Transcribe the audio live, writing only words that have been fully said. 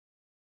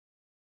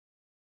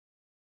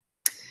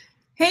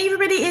Hey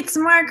everybody, it's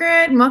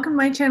Margaret. Welcome to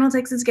my channel,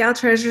 Texas Gal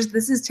Treasures.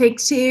 This is take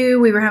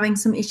two. We were having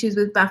some issues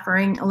with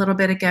buffering a little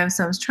bit ago,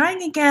 so I was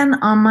trying again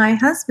on my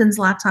husband's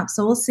laptop.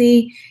 So we'll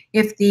see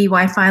if the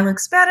Wi-Fi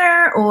looks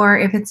better or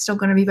if it's still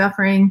going to be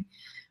buffering.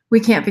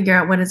 We can't figure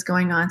out what is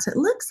going on. So it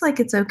looks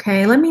like it's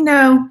okay. Let me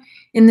know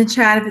in the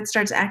chat if it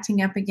starts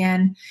acting up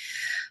again.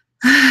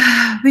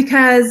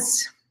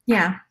 Because,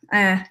 yeah.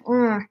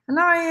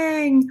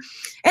 Annoying.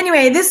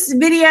 Anyway, this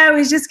video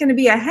is just going to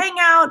be a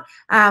hangout.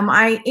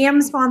 I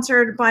am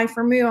sponsored by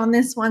Firmoo on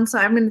this one, so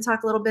I'm going to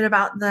talk a little bit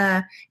about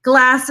the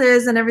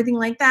glasses and everything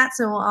like that.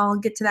 So I'll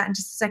get to that in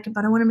just a second,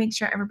 but I want to make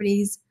sure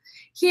everybody's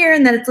here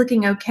and that it's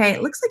looking okay.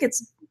 It looks like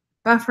it's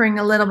buffering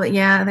a little bit.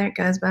 Yeah, there it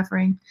goes,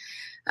 buffering.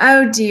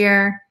 Oh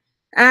dear.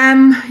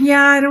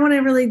 Yeah, I don't want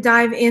to really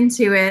dive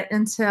into it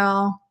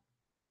until,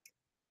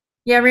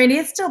 yeah, Randy,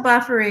 it's still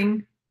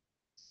buffering.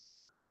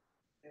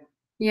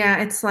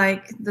 Yeah, it's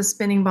like the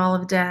spinning ball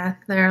of death.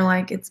 They're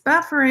like, it's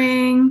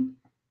buffering.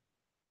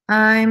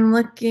 I'm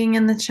looking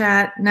in the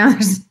chat. No,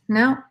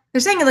 no.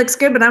 They're saying it looks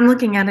good, but I'm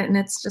looking at it and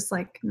it's just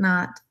like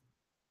not.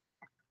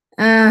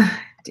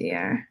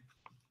 Dear.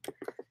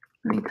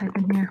 Let me type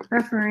in here.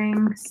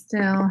 Buffering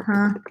still,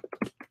 huh?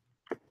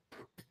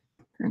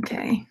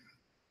 Okay.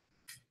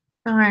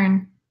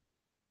 Darn.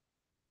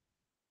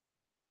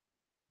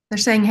 They're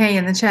saying hey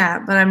in the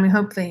chat, but I'm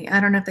hopefully, I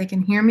don't know if they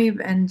can hear me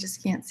and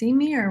just can't see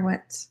me or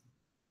what.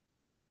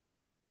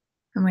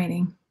 I'm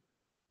waiting.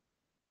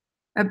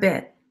 A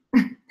bit.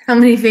 How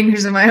many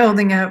fingers am I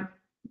holding up?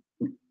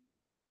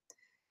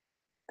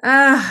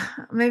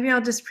 Maybe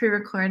I'll just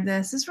pre-record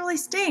this. This really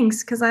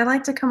stinks because I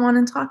like to come on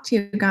and talk to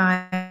you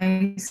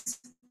guys.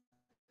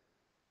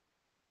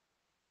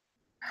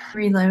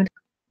 Reload.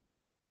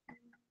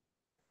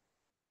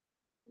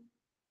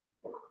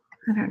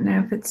 I don't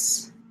know if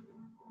it's,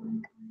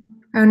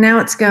 oh,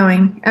 now it's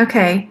going.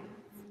 Okay.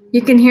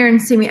 You can hear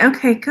and see me.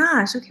 Okay,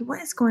 gosh. Okay,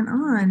 what is going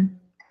on?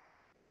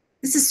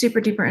 This is super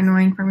duper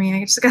annoying for me.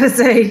 I just gotta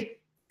say.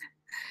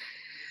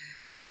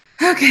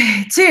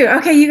 Okay, two.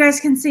 Okay, you guys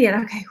can see it.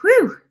 Okay,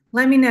 whew.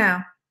 Let me know.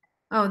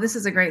 Oh, this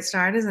is a great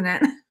start, isn't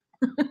it?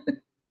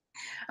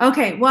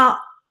 Okay, well,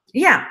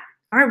 yeah.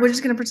 All right, we're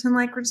just going to pretend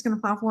like we're just going to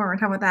plow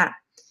forward. How about that?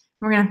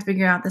 We're going to have to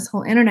figure out this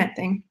whole internet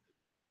thing.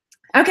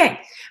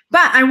 Okay,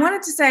 but I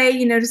wanted to say,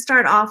 you know, to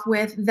start off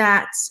with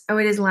that, oh,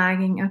 it is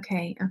lagging.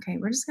 Okay,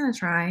 we're just going to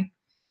try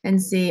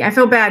and see. I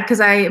feel bad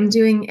because I am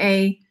doing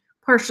a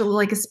partial,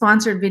 like a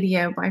sponsored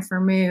video by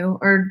Firmoo,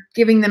 or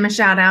giving them a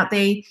shout out.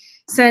 They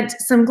sent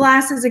some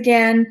glasses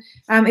again.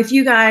 If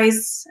you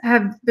guys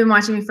have been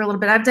watching me for a little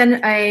bit, I've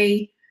done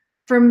a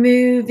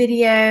Firmoo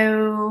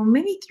video,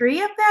 maybe 3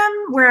 of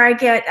them, where I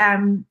get,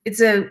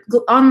 it's a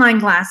online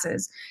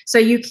glasses. So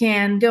you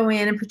can go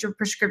in and put your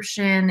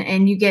prescription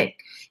and you get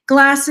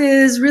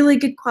glasses, really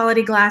good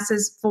quality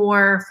glasses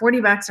for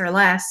 40 bucks or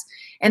less.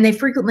 And they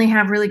frequently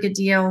have really good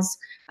deals.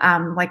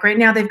 Like right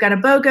now they've got a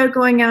BOGO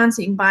going on,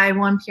 so you can buy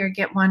one pair,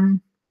 get one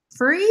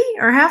free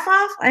or half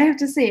off. I have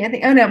to see. I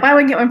think, oh no, buy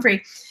one, get one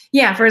free.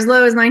 Yeah, for as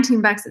low as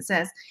 19 bucks, it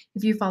says,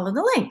 if you follow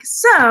the link.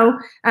 So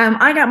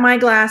I got my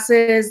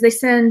glasses. They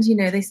send, you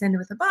know, they send it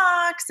with a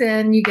box,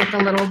 and you get the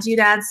little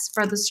doodads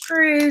for the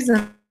screws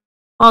and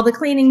all the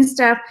cleaning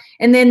stuff.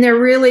 And then they're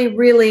really,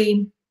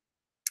 really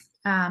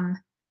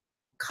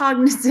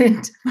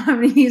cognizant, I'm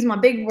going to use my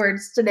big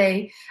words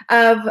today,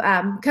 of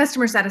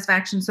customer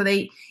satisfaction. So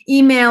they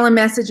email a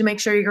message and make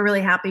sure you're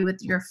really happy with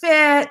your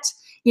fit.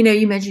 You know,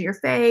 you measure your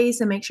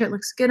face and make sure it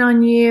looks good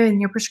on you and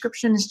your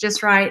prescription is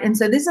just right. And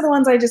so these are the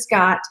ones I just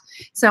got.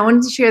 So I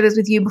wanted to share this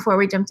with you before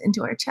we jumped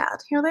into our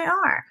chat. Here they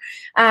are.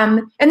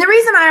 And the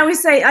reason I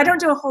always say I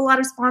don't do a whole lot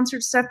of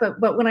sponsored stuff,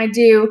 but when I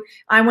do,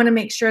 I want to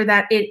make sure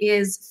that it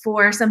is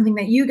for something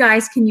that you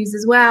guys can use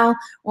as well,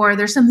 or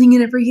there's something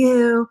in it for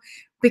you,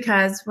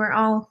 because we're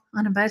all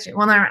on a budget.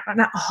 Well,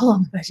 not all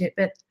on the budget,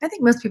 but I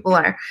think most people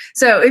are.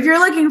 So if you're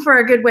looking for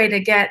a good way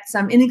to get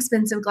some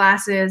inexpensive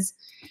glasses,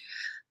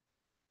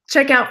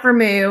 check out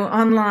Firmoo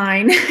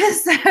online.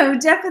 So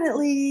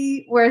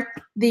definitely worth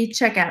the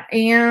checkout.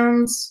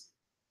 And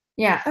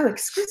yeah, oh,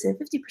 exclusive,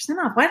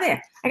 50% off. Why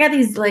there? I got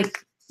these, like,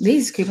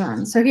 these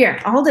coupons. So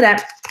here, I'll hold it up.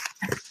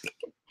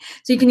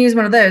 So you can use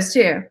one of those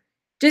too.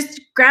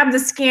 Just grab the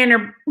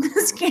scanner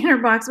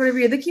box,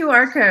 whatever the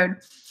QR code.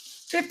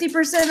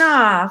 50%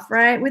 off,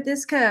 right, with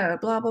this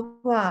code, blah, blah,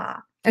 blah.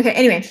 Okay,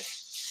 anyway,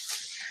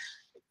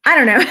 I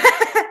don't know.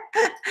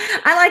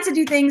 I like to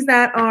do things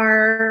that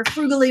are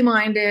frugally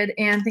minded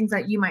and things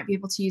that you might be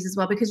able to use as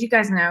well, because you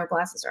guys know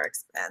glasses are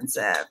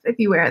expensive if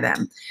you wear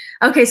them.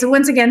 Okay, so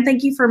once again,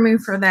 thank you,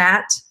 Firmoo, for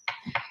that.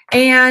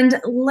 And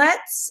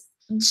let's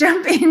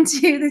jump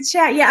into the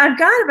chat. Yeah, I've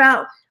got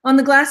about, on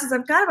the glasses,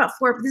 I've got about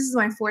 4, but this is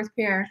my 4th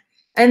pair.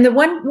 And the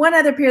one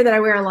other pair that I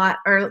wear a lot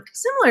are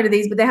similar to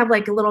these, but they have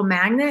like a little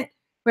magnet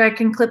where I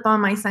can clip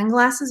on my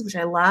sunglasses, which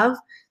I love.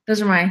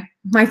 Those are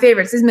my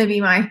favorites. This may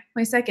be my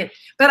second.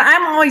 But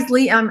I'm always I'm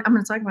going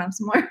to talk about them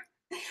some more.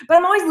 But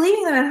I'm always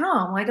leaving them at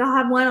home. Like I'll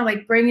have one, I'll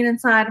like bring it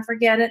inside and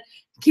forget it.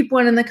 Keep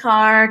one in the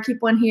car, keep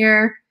one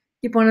here,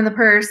 keep one in the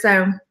purse.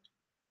 So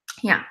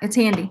Yeah, it's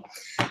handy.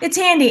 It's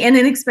handy and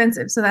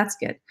inexpensive, so that's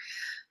good.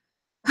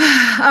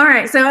 All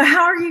right, so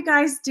how are you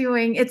guys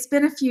doing? It's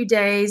been a few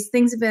days.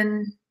 Things have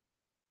been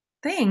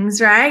things,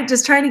 right?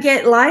 Just trying to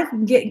get life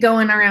get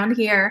going around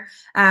here.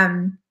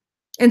 And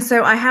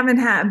so I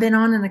haven't been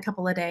on in a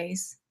couple of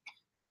days.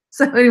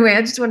 So anyway,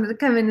 I just wanted to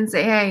come in and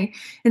say hey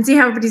and see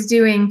how everybody's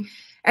doing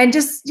and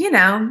just, you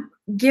know,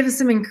 give us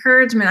some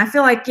encouragement. I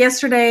feel like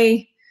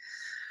yesterday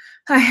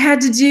I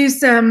had to do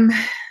some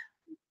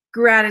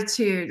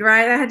gratitude,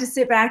 right? I had to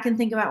sit back and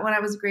think about what I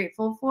was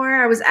grateful for.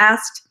 I was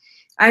asked,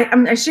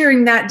 I'm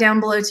sharing that down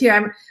below too.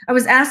 I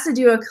was asked to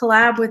do a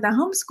collab with a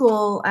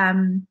homeschool,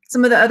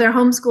 some of the other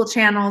homeschool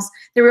channels.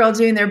 They were all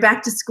doing their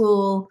back to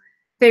school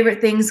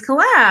favorite things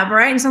collab,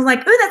 right? And so I was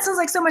like, ooh, that sounds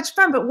like so much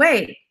fun, but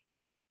wait,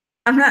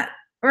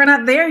 we're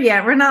not there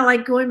yet. We're not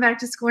like going back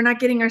to school. We're not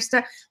getting our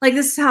stuff. Like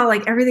this is how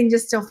like everything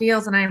just still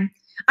feels. And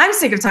I'm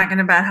sick of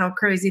talking about how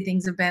crazy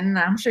things have been. And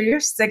I'm sure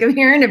you're sick of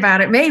hearing about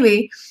it,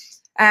 maybe.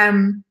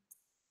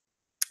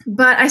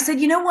 But I said,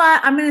 you know what?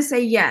 I'm going to say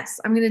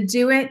yes. I'm going to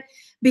do it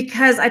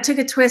because I took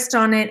a twist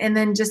on it and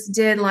then just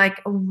did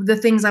like the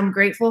things I'm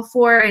grateful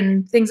for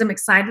and things I'm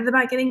excited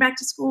about getting back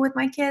to school with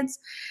my kids.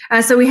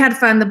 So we had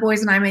fun. The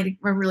boys and I made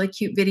a really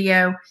cute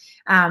video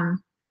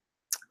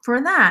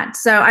for that.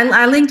 So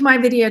I linked my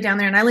video down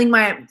there and I linked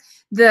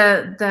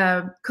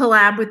the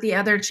collab with the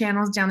other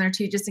channels down there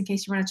too, just in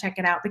case you want to check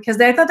it out, because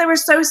I thought they were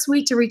so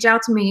sweet to reach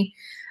out to me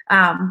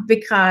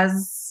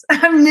because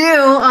I'm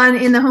new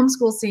in the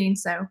homeschool scene.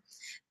 So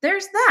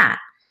there's that.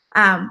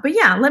 But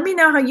yeah, let me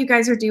know how you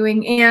guys are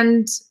doing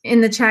and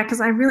in the chat,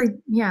 because I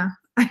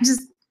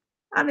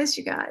miss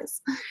you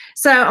guys.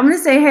 So I'm going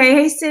to say,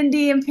 hey,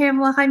 Cindy and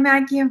Pamela. Hi,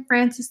 Maggie and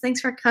Francis.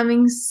 Thanks for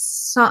coming.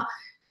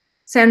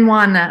 San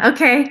Juana.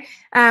 Okay.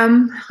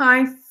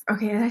 Hi.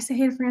 Okay. Did I say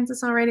hey to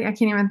Francis already? I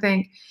can't even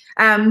think.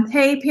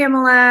 Hey,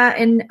 Pamela.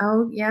 And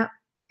oh, yeah.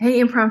 Hey,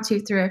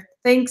 Impromptu Thrift.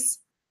 Thanks.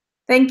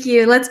 Thank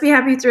you. Let's Be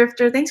Happy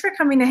Thrifter. Thanks for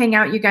coming to hang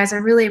out, you guys. I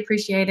really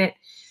appreciate it.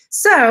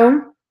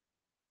 So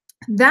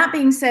that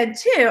being said,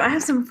 too, I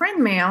have some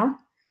friend mail.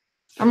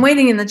 I'm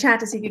waiting in the chat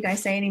to see if you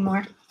guys say any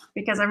more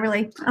because I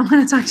want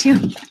to talk to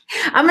you.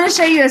 I'm going to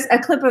show you a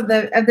clip of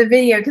the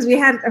video because we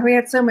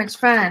had so much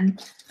fun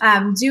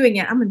doing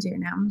it. I'm going to do it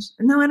now.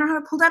 No, I don't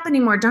have it pulled up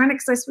anymore. Darn it,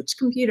 because I switched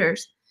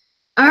computers.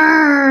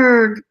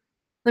 Arrgh.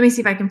 Let me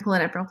see if I can pull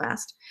it up real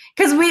fast.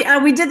 Because we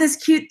did this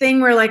cute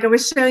thing where like I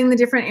was showing the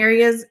different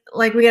areas.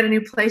 Like we got a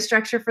new play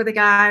structure for the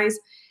guys.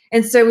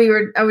 And so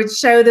I would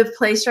show the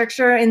play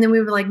structure and then we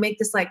would like make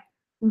this like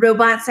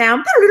robot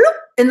sound,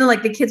 and then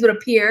like the kids would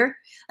appear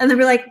and they'd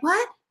be like,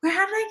 what?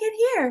 How did I get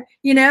here?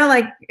 You know,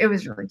 like it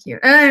was really cute.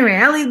 Anyway,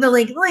 I'll leave the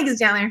link. The link is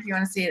down there if you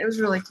want to see it. It was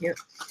really cute.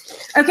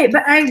 Okay,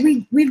 but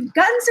we've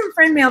gotten some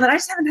friend mail that I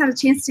just haven't had a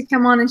chance to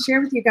come on and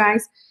share with you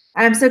guys.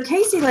 So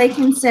Casey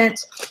Lakin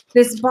sent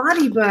this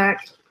body book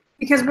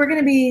because we're going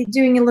to be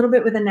doing a little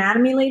bit with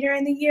anatomy later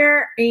in the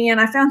year,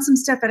 and I found some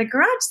stuff at a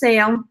garage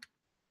sale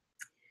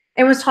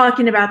and was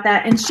talking about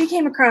that, and she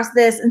came across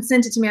this and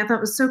sent it to me. I thought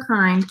it was so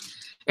kind.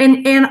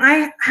 And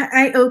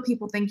I owe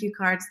people thank you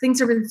cards. Things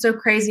have been so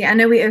crazy. I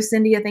know we owe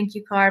Cindy a thank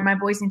you card. My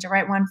boys need to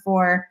write one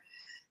for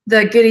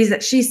the goodies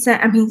that she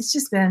sent. I mean, it's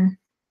just been,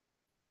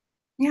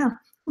 yeah.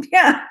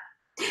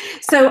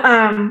 So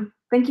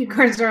thank you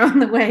cards are on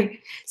the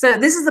way. So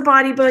this is the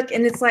body book,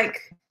 and it's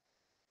like,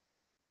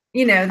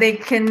 you know, they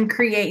can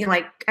create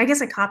like, I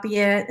guess I copy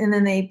it, and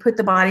then they put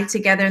the body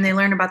together, and they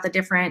learn about the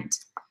different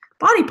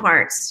body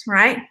parts,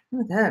 right?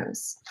 What are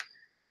those?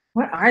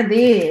 What are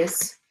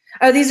these?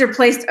 Oh, these are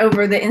placed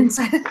over the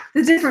inside,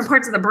 the different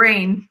parts of the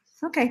brain.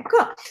 Okay,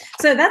 cool.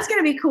 So that's going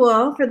to be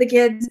cool for the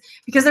kids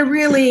because they're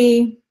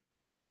really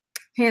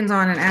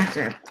hands-on and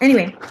active.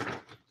 Anyway,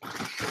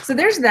 so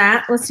there's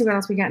that. Let's see what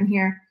else we got in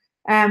here.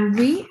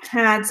 We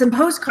had some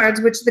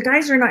postcards, which the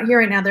guys are not here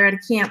right now. They're at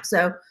a camp,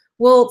 so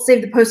we'll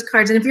save the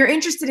postcards. And if you're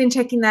interested in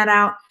checking that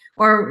out,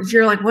 or if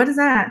you're like, what is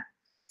that? They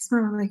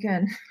smell really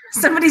good.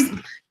 Somebody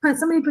put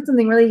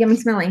something really yummy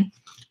smelling.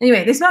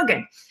 Anyway, they smell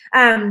good.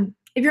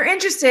 If you're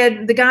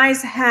interested, the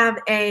guys have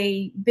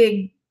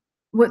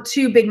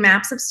two big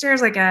maps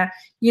upstairs, like a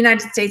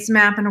United States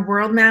map and a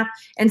world map.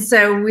 And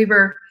so we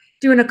were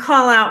doing a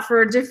call out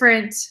for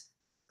different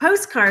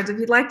postcards. If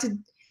you'd like to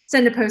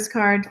send a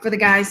postcard for the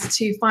guys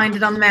to find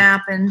it on the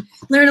map and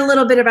learn a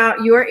little bit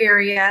about your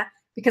area,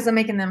 because I'm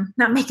making them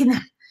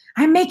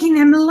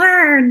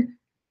learn.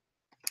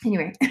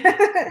 Anyway.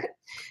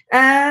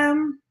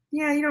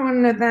 Yeah, you don't want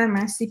to know that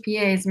my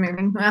CPA is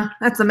moving. Well,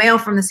 that's the mail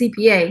from the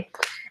CPA.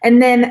 And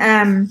then,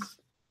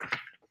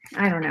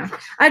 I don't know.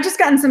 I've just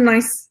gotten some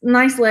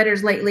nice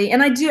letters lately.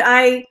 And I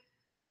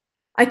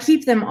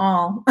keep them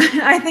all.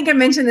 I think I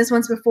mentioned this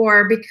once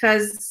before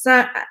because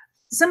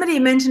somebody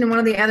mentioned in one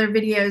of the other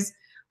videos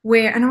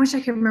where, and I wish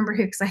I could remember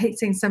who, because I hate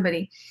saying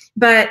somebody,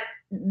 but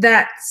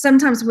that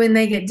sometimes when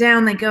they get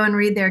down, they go and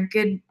read their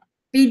good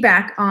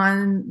feedback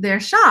on their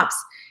shops.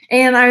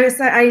 And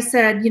I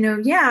said, you know,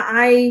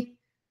 yeah,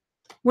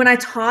 when I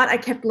taught, I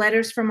kept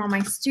letters from all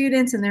my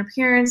students and their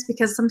parents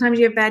because sometimes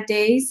you have bad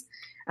days.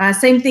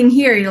 Same thing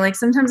here. You're like,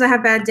 sometimes I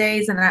have bad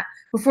days. And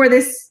before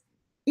this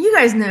you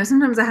guys know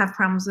sometimes I have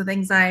problems with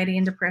anxiety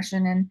and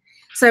depression. And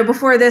so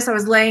before this, I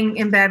was laying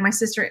in bed. My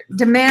sister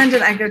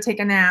demanded I go take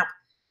a nap,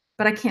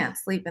 but I can't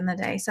sleep in the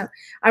day. So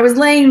I was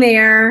laying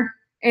there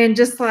and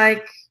just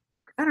like,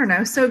 I don't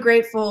know, so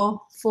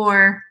grateful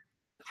for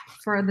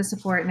the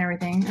support and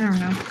everything. I don't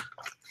know.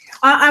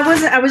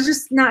 I was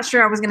just not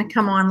sure I was going to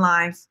come on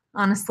live,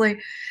 honestly.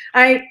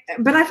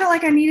 But I felt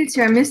like I needed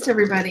to. I missed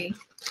everybody.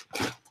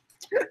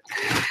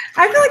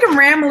 I feel like I'm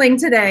rambling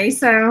today,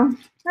 so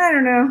I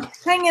don't know.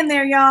 Hang in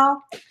there, y'all.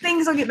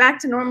 Things will get back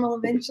to normal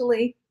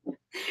eventually.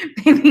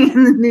 Maybe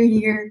in the new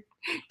year.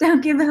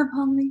 Don't give up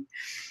on me.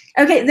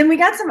 Okay, then we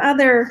got some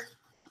other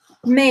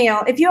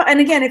mail. If you're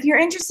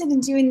interested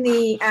in doing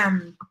the I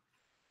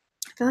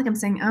feel like I'm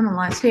saying I'm a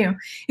lot too.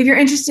 If you're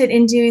interested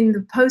in doing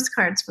the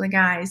postcards for the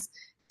guys,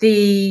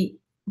 the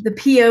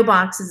PO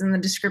box is in the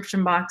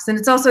description box, and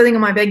it's also I think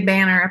on my big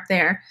banner up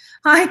there.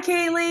 Hi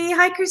Kaylee,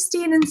 hi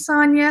Christine and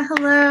Sonia.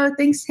 Hello,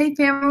 thanks. Hey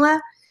Pamela.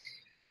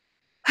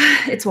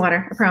 It's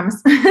water, I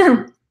promise.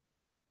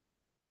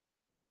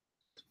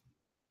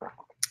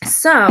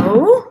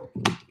 So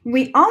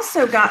we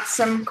also got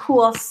some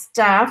cool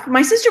stuff.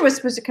 My sister was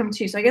supposed to come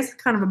too, so I guess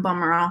it's kind of a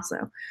bummer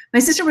also. My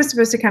sister was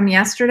supposed to come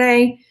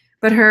yesterday,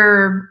 but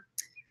her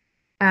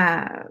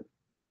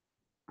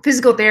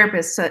physical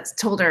therapist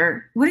told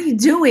her, "What are you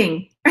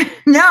doing?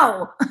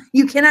 No,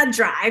 you cannot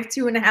drive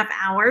 2.5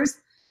 hours."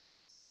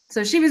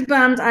 So she was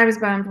bummed. I was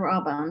bummed. We're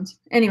all bummed.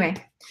 Anyway,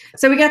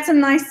 so we got some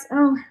nice.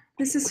 Oh,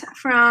 this is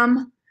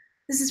from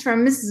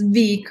Mrs.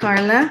 V.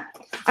 Carla.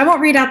 I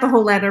won't read out the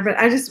whole letter, but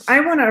I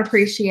want to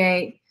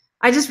appreciate.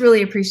 I just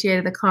really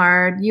appreciated the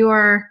card. You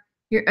are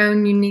your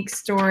own unique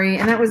story,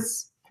 and that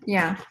was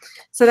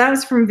So that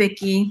was from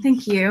Vicky.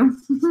 Thank you.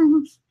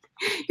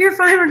 You're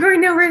fine. We're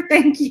going nowhere.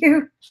 Thank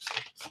you.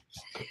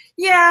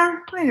 Yeah,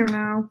 I don't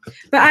know,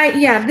 but I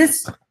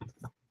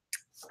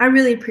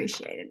really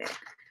appreciated it.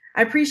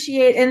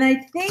 And I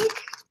think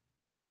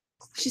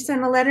she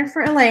sent a letter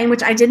for Elaine,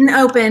 which I didn't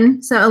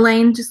open. So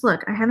Elaine, just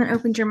look, I haven't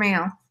opened your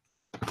mail.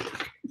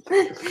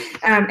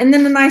 And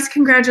then a nice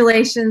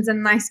congratulations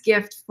and nice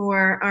gift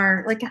for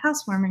our a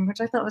housewarming,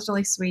 which I thought was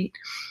really sweet.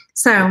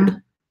 So,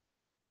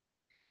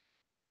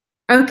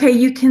 okay,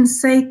 you can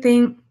say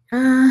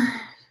I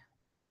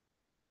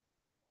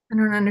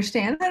don't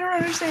understand.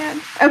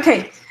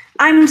 Okay,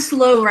 I'm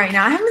slow right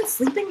now. I haven't been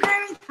sleeping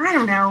great. I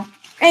don't know.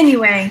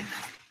 Anyway,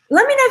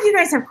 let me know if you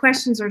guys have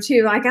questions or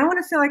two. I want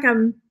to feel like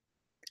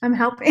I'm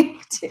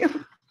helping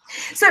too.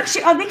 So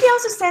Vicky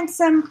also sent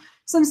some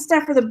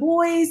stuff for the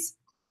boys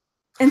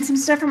and some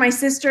stuff for my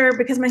sister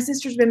because my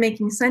sister's been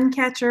making sun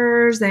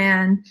catchers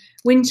and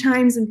wind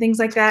chimes and things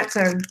like that.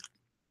 So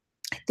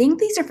I think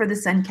these are for the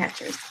sun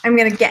catchers. I'm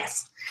gonna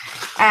guess.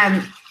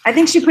 I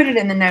think she put it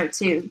in the note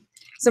too.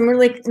 Some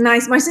really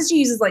nice. My sister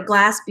uses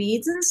glass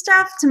beads and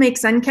stuff to make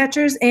sun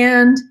catchers,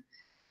 and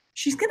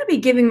she's gonna be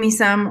giving me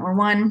some or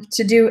one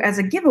to do as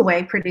a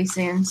giveaway pretty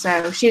soon.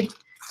 So she had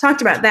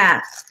talked about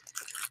that.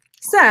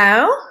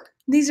 So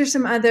these are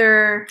some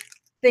other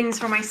things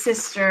for my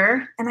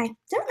sister, and I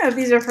don't know if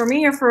these are for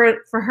me or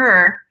for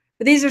her,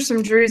 but these are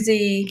some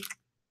druzy.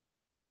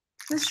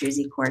 What's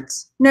druzy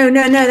quartz? No,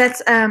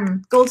 that's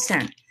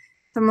goldstone.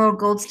 Some little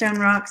goldstone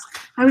rocks.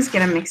 I always get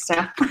them mixed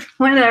up.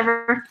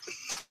 Whatever.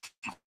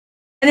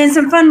 And then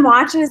some fun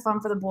watches, fun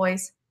for the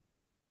boys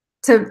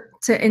to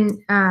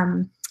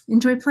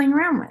enjoy playing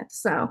around with.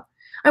 So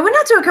I went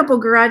out to a couple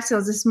garage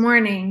sales this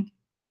morning,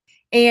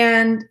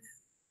 and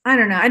I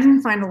don't know. I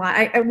didn't find a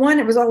lot. One,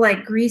 it was all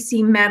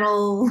greasy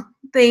metal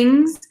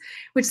things,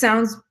 which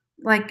sounds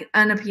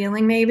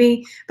unappealing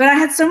maybe. But I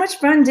had so much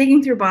fun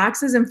digging through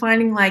boxes and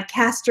finding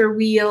caster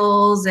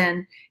wheels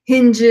and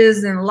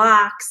hinges and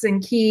locks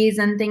and keys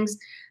and things.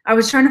 I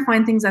was trying to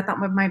find things I thought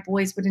my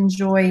boys would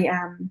enjoy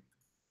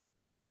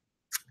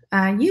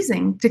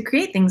using to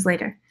create things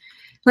later.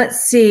 Let's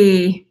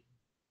see.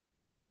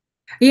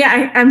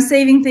 Yeah, I'm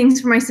saving things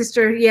for my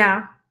sister.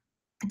 Yeah,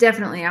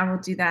 definitely. I will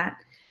do that.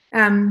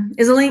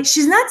 Is Elaine,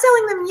 she's not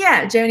selling them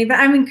yet, Joni, but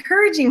I'm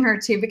encouraging her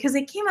to because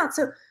they came out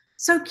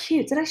so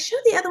cute. Did I show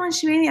the other one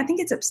she made me? I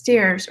think it's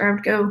upstairs, or I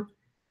would go,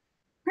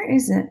 where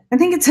is it? I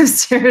think it's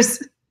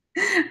upstairs.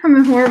 I'm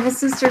a horrible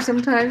sister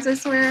sometimes, I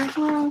swear.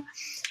 Oh.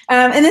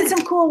 And then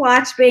some cool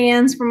watch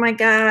bands from my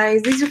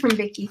guys. These are from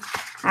Vicky.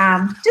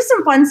 Just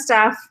some fun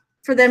stuff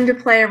for them to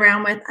play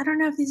around with. I don't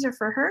know if these are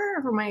for her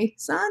or for my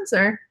sons,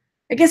 or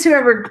I guess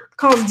whoever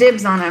calls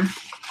dibs on them,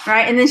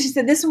 right? And then she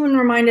said this one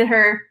reminded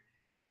her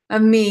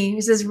of me.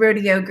 It says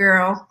rodeo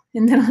girl.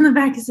 And then on the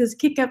back it says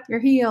kick up your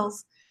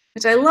heels,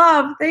 which I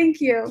love.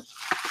 Thank you.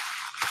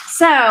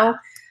 So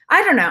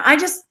I don't know. I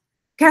just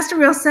cast a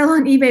reel sell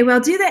on eBay. Well,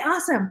 do they?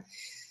 Awesome.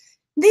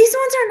 These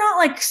ones are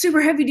not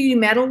super heavy duty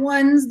metal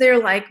ones.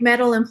 They're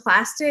metal and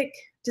plastic.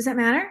 Does that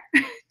matter?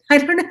 I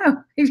don't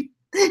know.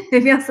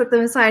 Maybe I'll set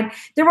them aside.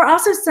 There were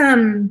also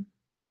some,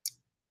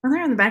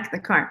 they're on the back of the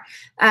car,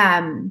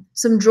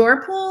 some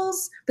drawer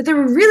pulls, but they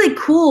were really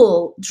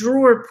cool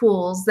drawer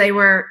pulls. They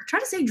were, try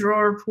to say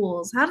drawer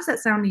pulls. How does that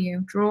sound to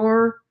you?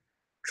 Drawer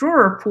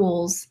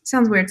pulls.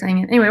 Sounds weird saying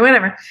it. Anyway,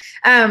 whatever.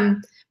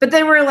 But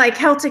they were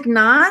Celtic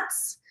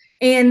knots.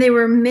 and they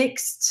were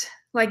mixed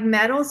like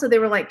metal. So they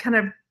were like kind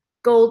of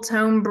gold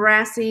tone,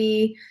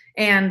 brassy,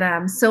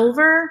 and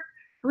silver.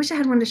 I wish I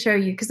had one to show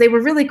you because they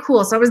were really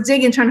cool. So I was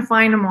digging, trying to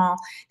find them all.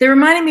 They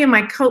reminded me of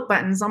my coat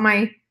buttons on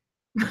my,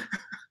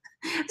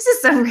 this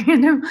is so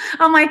random,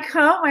 on my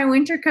coat, my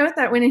winter coat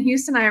that when in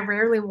Houston I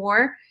rarely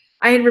wore.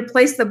 I had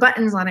replaced the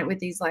buttons on it with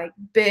these like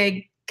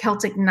big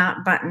Celtic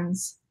knot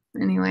buttons.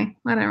 Anyway,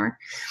 whatever.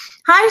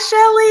 Hi,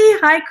 Shelly.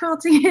 Hi,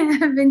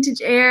 Quilty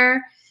Vintage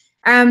Air.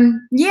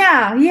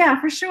 Yeah,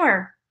 for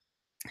sure.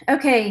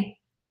 Okay.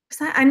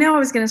 I know I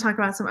was going to talk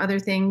about some other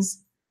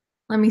things.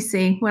 Let me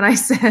see what I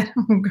said.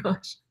 Oh,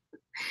 gosh.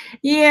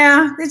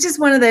 Yeah, it's just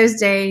one of those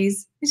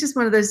days. It's just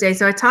one of those days.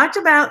 So I talked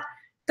about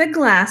the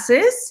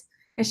glasses.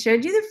 I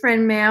showed you the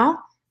friend mail.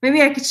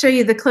 Maybe I could show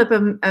you the clip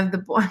of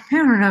the boy. I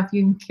don't know if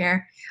you can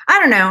care. I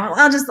don't know.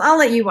 I'll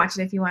let you watch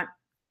it if you want.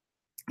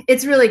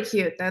 It's really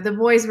cute though. The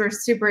boys were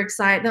super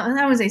excited. No, I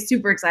wouldn't say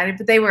super excited,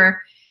 but they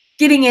were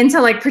getting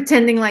into like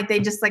pretending like they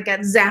just like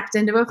got zapped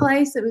into a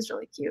place. It was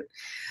really cute.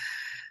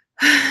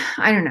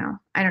 I don't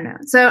know.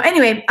 So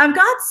anyway, I've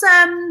got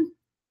some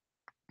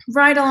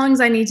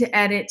ride-alongs I need to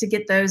edit to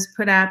get those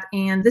put up.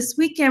 And this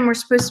weekend we're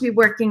supposed to be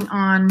working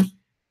on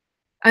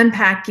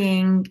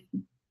unpacking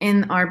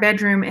in our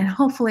bedroom and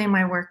hopefully in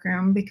my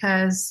workroom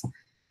because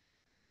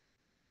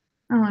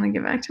I want to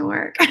get back to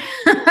work.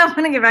 I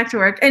want to get back to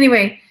work.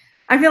 Anyway,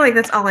 I feel like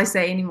that's all I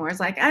say anymore. It's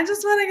like, I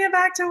just want to get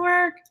back to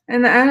work.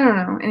 And I don't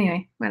know.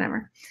 Anyway,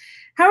 whatever.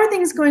 How are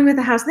things going with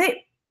the house?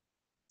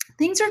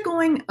 Things are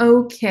going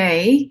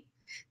okay.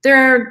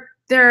 There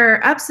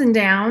are ups and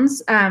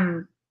downs.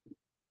 The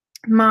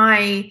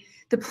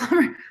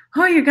plumber,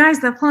 oh, you guys,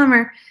 the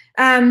plumber.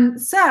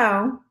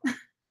 So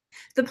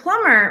the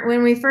plumber,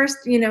 when we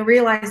first,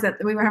 realized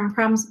that we were having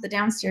problems with the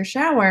downstairs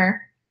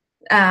shower,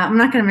 I'm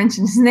not going to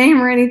mention his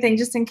name or anything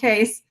just in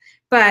case,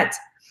 but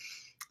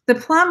the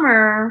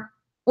plumber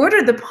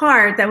ordered the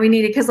part that we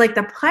needed because like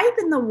the pipe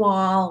in the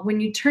wall, when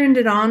you turned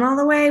it on all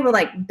the way, would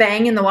like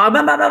bang in the wall,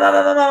 blah, blah, blah, blah,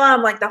 blah, blah,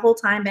 like the whole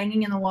time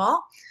banging in the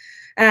wall.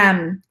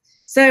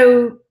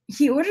 So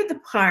he ordered the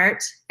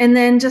part and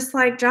then just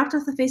like dropped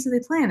off the face of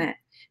the planet.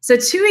 So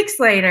 2 weeks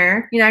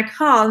later, I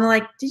called and they're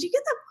like, did you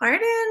get the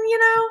part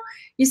in?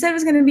 You said it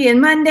was going to be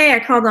in Monday. I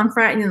called on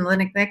Friday,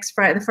 the next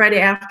Friday, the Friday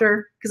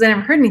after, because I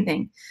never heard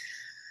anything.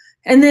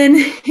 And then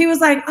he was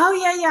like, oh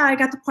yeah, I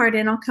got the part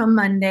in. I'll come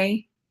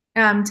Monday,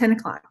 10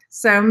 o'clock.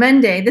 So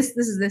Monday, this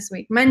is this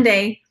week.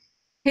 Monday,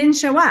 he didn't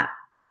show up.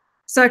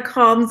 So I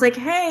called and was like,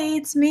 hey,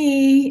 it's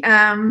me.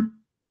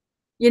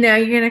 You're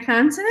going to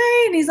come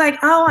today? And he's like,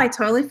 oh, I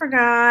totally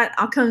forgot.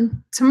 I'll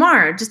come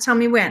tomorrow. Just tell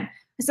me when.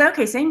 I said,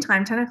 okay, same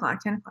time, 10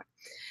 o'clock.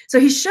 So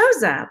he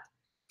shows up.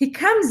 He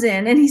comes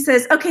in and he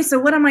says, okay, so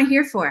what am I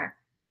here for?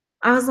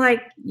 I was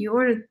like, you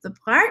ordered the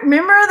part?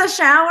 Remember the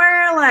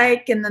shower?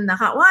 Like, and then the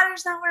hot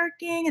water's not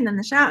working. And then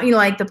the shower,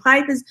 like the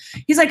pipe is,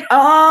 he's like,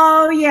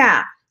 oh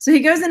yeah. So he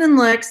goes in and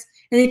looks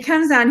and he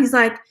comes out and he's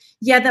like,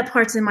 yeah, that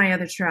part's in my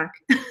other truck.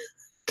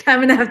 I'm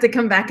going to have to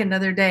come back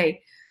another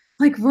day.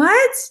 Like,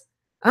 what?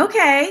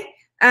 Okay.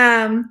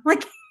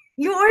 Like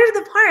you ordered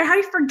the part. How do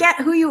you forget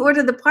who you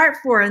ordered the part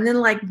for? And then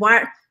like,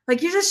 why?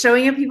 Like you're just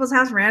showing up people's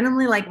house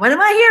randomly. Like, what am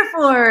I here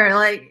for?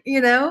 Like,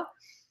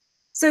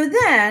 So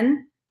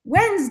then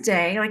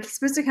Wednesday, like he's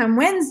supposed to come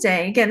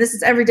Wednesday. Again, this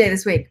is every day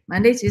this week,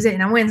 Monday, Tuesday,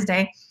 and on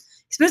Wednesday.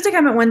 He's supposed to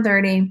come at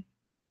 1:30.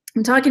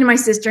 I'm talking to my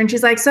sister and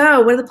she's like,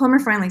 so what did the plumber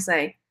finally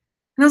say?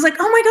 And I was like,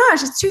 oh my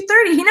gosh, it's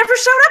 2:30. He never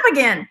showed up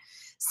again.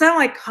 So I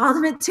like called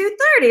him at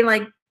 2:30.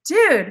 Like,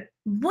 dude,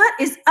 what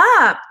is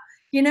up?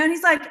 And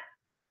he's like,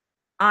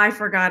 I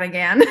forgot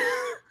again.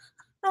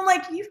 I'm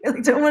like, you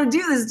really don't want to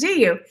do this, do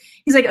you?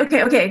 He's like,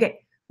 okay.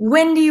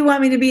 When do you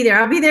want me to be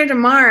there? I'll be there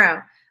tomorrow.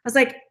 I was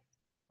like,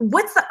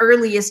 what's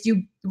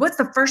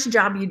the first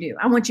job you do?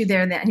 I want you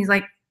there then. And he's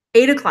like,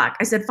 8 o'clock.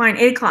 I said, fine,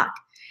 8 o'clock.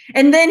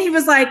 And then he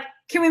was like,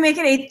 can we make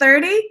it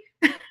 8:30?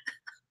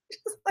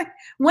 Like,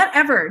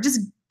 whatever,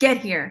 just get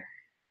here.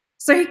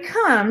 So he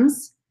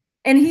comes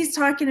and he's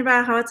talking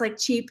about how it's like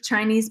cheap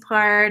Chinese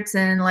parts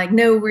and like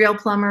no real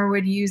plumber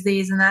would use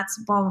these and that's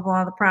blah, blah,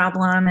 blah, the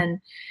problem.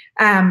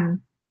 And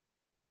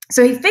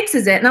so he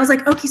fixes it. And I was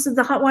like, okay, so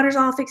the hot water's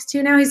all fixed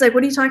too now? He's like,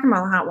 what are you talking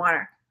about, the hot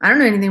water? I don't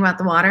know anything about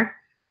the water.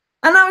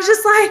 And I was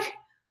just like,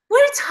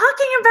 what are you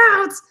talking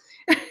about?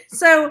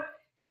 So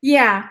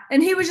yeah.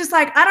 And he was just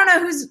like, I don't know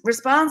who's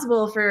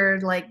responsible for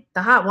like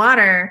the hot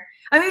water.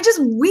 I mean,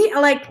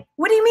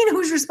 what do you mean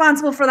who's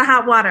responsible for the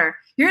hot water?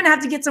 You're going to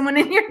have to get someone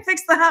in here to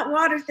fix the hot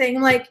water thing.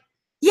 I'm like,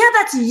 yeah,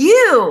 that's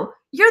you.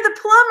 You're the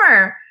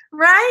plumber,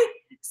 right?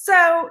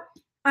 So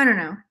I don't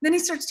know. Then he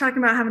starts talking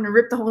about having to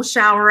rip the whole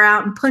shower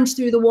out and punch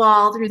through the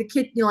wall, through the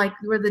kitchen, like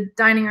where the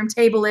dining room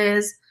table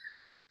is.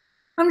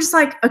 I'm just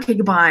like, okay,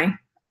 goodbye.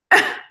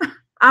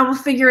 I will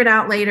figure it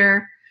out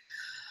later.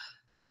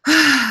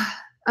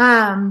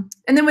 And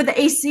then with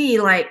the AC,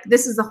 like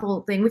this is the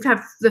whole thing. We've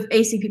had the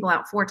AC people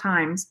out 4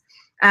 times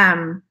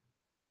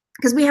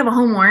because we have a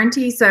home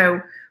warranty. So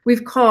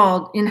we've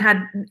called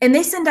and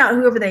they send out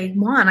whoever they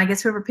want. I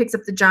guess whoever picks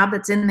up the job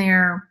that's in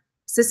their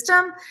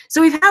system.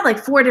 So we've had like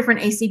 4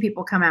 different AC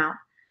people come out.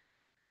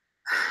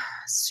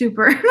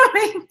 super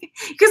annoying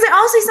because they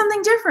all say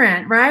something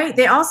different, right?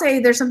 They all say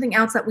there's something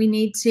else that we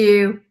need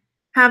to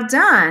have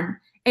done.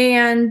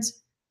 And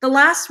the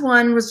last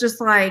one was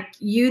just like,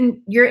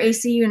 your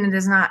AC unit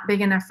is not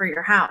big enough for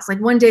your house. Like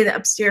one day the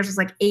upstairs was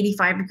like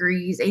 85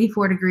 degrees,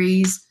 84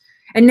 degrees.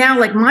 And now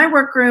like my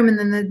workroom and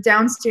then the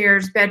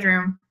downstairs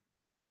bedroom,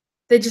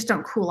 they just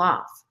don't cool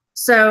off.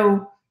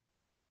 So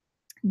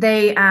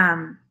they,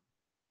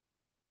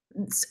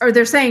 or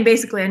they're saying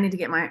basically I need to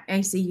get my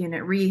AC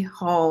unit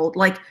rehauled,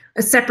 like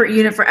a separate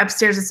unit for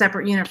upstairs, a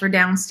separate unit for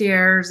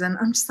downstairs. And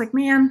I'm just like,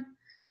 man,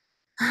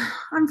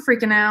 I'm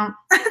freaking out.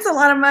 That's a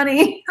lot of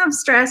money. I'm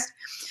stressed.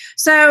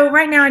 So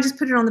right now I just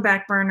put it on the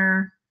back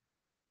burner.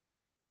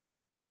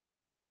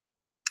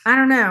 I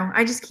don't know.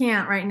 I just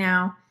can't right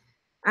now.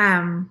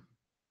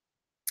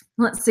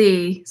 Let's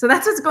see. So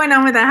that's what's going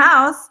on with the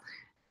house.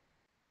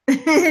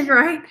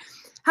 Right?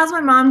 How's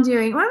my mom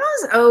doing? My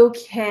mom's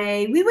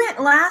okay. We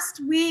went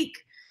last week.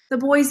 The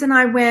boys and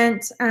I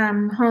went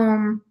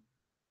home.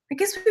 I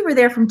guess we were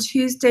there from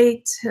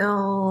Tuesday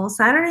till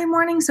Saturday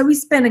morning. So we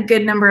spent a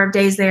good number of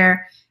days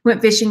there.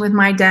 Went fishing with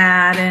my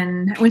dad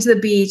and went to the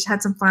beach,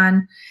 had some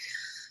fun.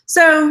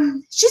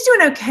 So she's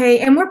doing okay.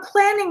 And we're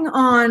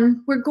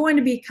going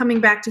to be coming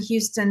back to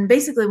Houston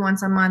basically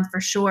once a month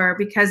for sure,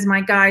 because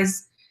my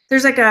guys,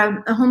 there's like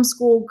a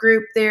homeschool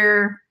group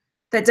there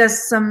that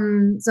does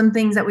some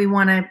things that we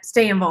want to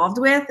stay involved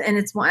with. And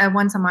it's a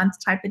once a month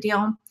type of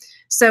deal.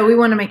 So we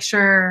want to make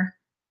sure,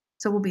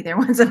 so we'll be there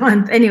once a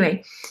month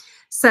anyway.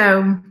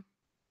 So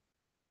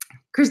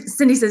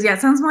Cindy says, yeah,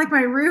 it sounds like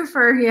my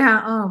roofer.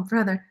 Yeah. Oh,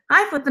 brother.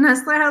 Hi, Flippin'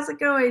 Hustler. How's it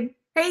going?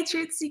 Hey,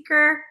 Truth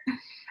Seeker.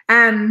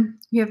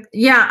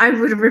 Yeah, I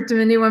would have ripped him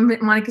a new one.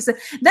 Monica said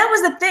that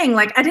was the thing.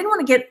 Like, I didn't want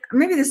to get,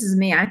 maybe this is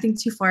me. I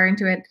think too far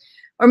into it.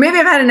 Or maybe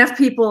I've had enough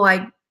people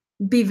like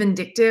be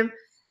vindictive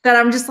that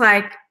I'm just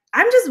like,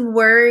 I'm just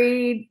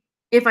worried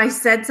if I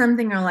said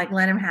something or like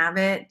let him have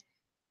it,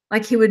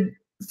 like he would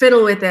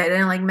fiddle with it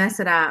and like mess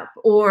it up.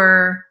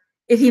 Or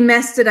if he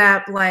messed it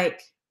up,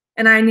 like,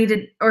 and I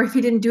needed, or if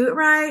he didn't do it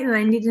right and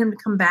I needed him to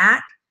come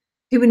back,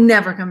 he would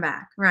never come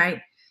back,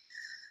 right?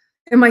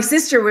 And my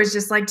sister was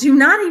just like, do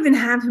not even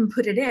have him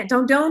put it in.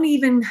 Don't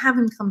even have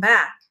him come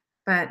back.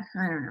 But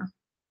I don't know.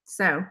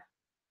 So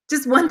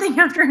just one thing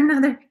after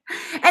another.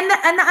 And no,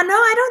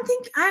 I don't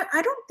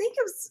think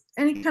it was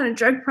any kind of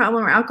drug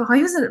problem or alcohol.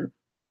 He was a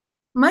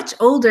much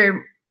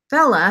older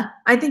fella.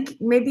 I think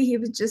maybe he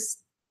was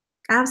just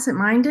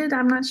absent-minded.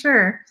 I'm not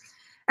sure.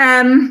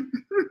 It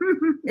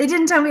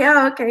didn't tell me.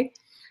 Oh, okay.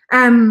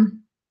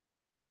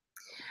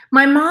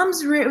 My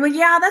mom's room. Well,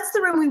 yeah, that's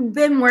the room we've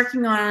been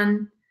working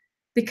on.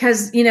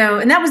 Because, you know,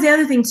 and that was the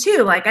other thing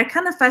too. Like I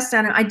kind of fussed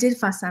at him. I did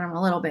fuss at him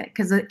a little bit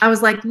because I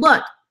was like,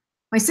 look,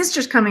 my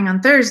sister's coming on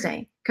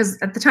Thursday. Because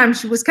at the time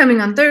she was coming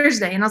on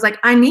Thursday. And I was like,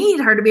 I need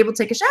her to be able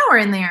to take a shower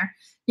in there.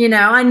 You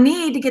know, I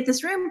need to get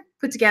this room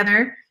put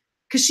together.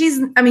 Because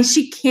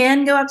she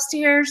can go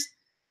upstairs,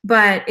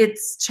 but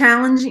it's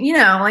challenging. You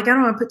know, like I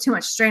don't want to put too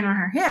much strain on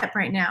her hip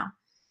right now.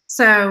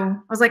 So I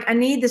was like, I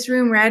need this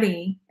room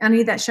ready. I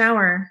need that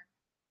shower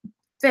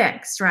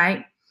fixed,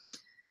 right?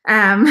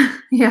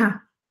 Yeah.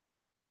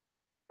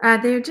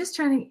 They're just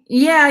trying to,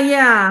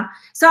 yeah.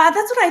 So that's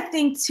what I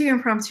think too,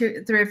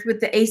 Impromptu Thrift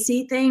with the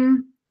AC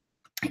thing,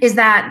 is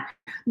that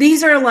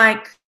these are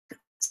like,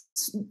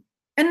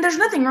 and there's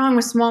nothing wrong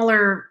with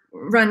smaller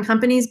run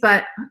companies,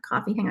 but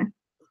coffee, hang on.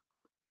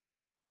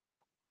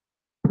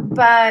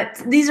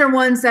 But these are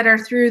ones that are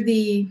through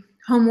the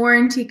home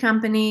warranty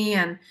company.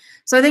 And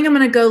so I think I'm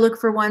going to go look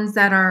for ones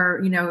that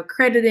are, you know,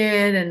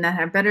 accredited and that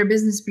have Better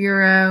Business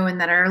Bureau and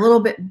that are a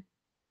little bit,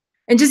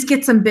 and just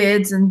get some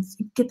bids and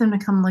get them to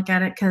come look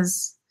at it.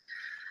 Cause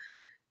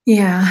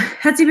yeah,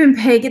 has he been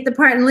paid? Get the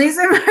part and lease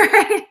him,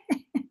 right?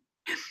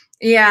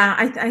 Yeah,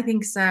 I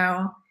think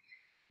so.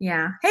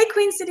 Yeah. Hey,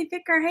 Queen City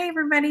Picker. Hey,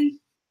 everybody.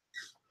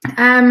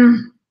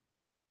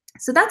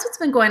 So that's what's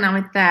been going on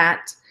with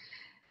that.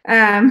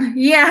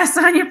 Yeah,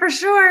 Sonia, for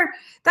sure.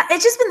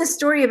 It's just been the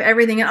story of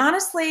everything. And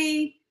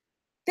honestly,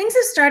 things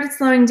have started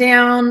slowing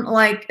down,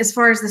 like as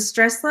far as the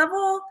stress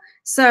level.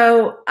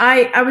 So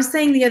I was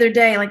saying the other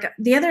day, like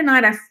the other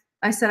night,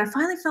 I said, I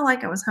finally felt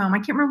like I was home. I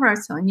can't remember if I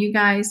was telling you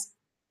guys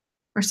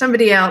or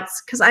somebody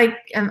else, because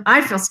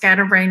I feel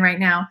scatterbrained right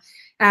now.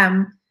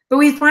 But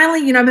we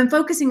finally, you know, I've been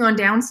focusing on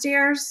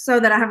downstairs so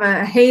that I have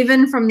a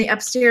haven from the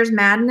upstairs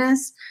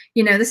madness.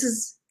 You know, this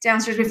is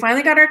downstairs. We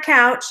finally got our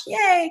couch.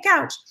 Yay,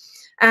 couch.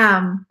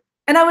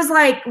 And I was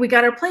like, we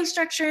got our play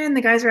structure in.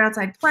 The guys are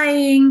outside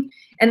playing.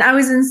 And I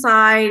was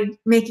inside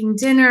making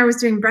dinner. I was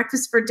doing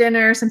breakfast for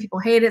dinner. Some people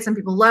hate it. Some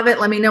people love it.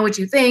 Let me know what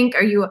you think.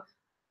 Are you a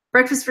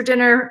breakfast for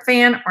dinner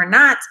fan or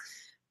not?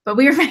 But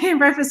we were making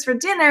breakfast for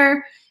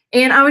dinner.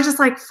 And I was just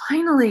like,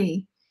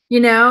 finally, you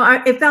know,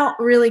 it felt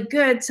really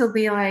good to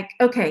be like,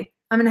 okay,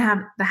 I'm going to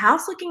have the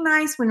house looking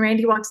nice when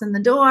Randy walks in the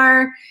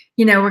door.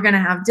 You know, we're going to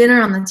have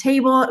dinner on the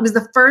table. It was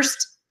the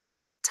first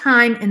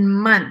time in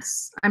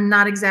months. I'm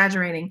not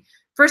exaggerating.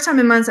 First time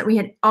in months that we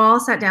had all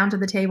sat down to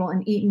the table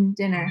and eaten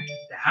dinner.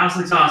 The house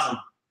looks awesome.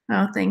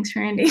 Oh, thanks,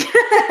 Randy.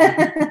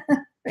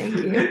 Thank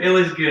you. It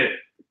looks good.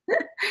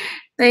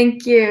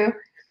 Thank you.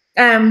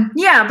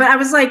 Yeah, but I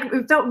was like,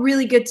 it felt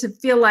really good to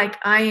feel like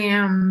I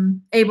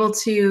am able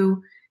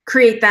to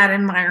create that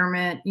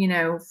environment, you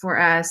know, for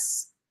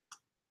us.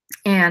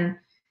 And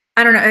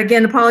I don't know,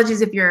 again,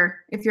 apologies if you're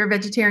a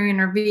vegetarian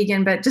or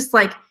vegan, but just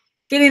like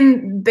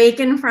getting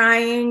bacon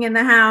frying in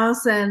the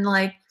house and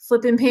like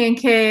flipping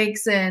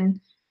pancakes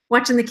and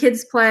watching the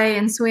kids play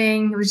and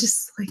swing. It was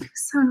just like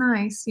so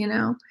nice, you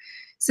know,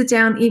 sit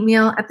down, eat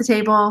meal at the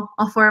table,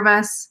 all four of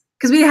us,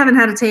 because we haven't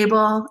had a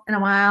table in a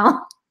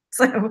while.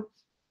 So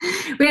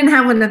we didn't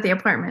have one at the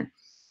apartment.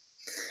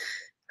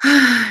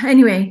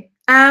 Anyway,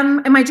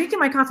 am I drinking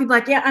my coffee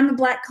black? Yeah, I'm a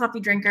black coffee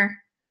drinker.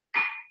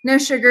 No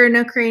sugar,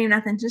 no cream,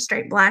 nothing, just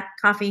straight black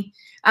coffee.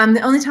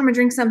 The only time I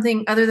drink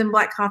something other than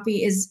black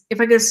coffee is if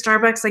I go to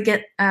Starbucks, I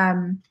get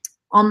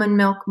almond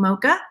milk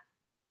mocha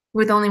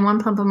with only 1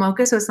 pump of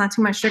mocha, so it's not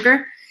too much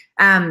sugar.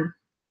 But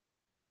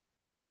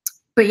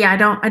yeah,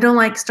 I don't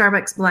like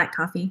Starbucks black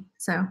coffee.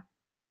 So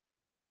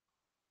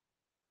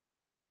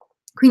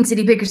Queen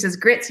City Baker says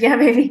grits. Yeah,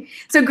 baby.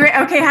 So grit.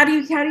 Okay, how do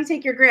you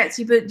take your grits?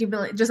 Do you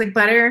put just like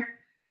butter,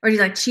 or do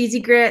you like cheesy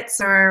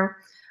grits? Or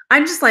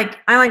I'm just like,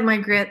 I like my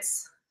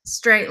grits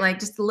straight, like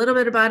just a little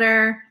bit of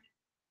butter.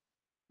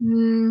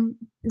 It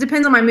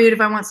depends on my mood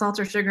if I want salt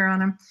or sugar on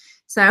them.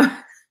 So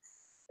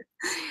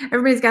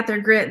everybody's got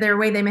their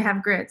way they may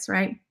have grits,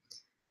 right?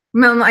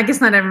 Well, I guess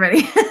not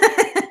everybody.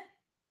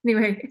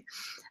 Anyway,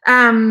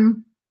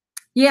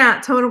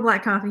 yeah, total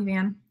black coffee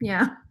fan.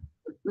 Yeah.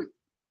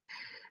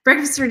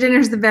 Breakfast for dinner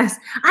is the best.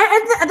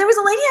 There was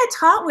a lady I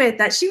taught with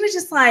that she was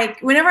just like,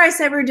 whenever I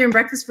said we were doing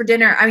breakfast for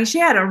dinner, I mean, she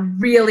had a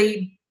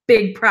really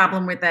big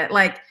problem with it.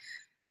 Like,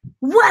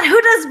 what? Who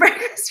does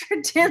breakfast for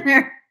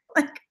dinner?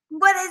 Like,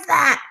 what is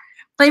that?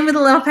 Plain with a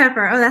little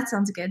pepper. Oh, that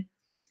sounds good.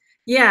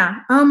 Yeah.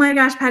 Oh my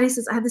gosh. Patty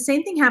says, I had the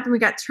same thing happen. We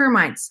got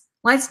termites.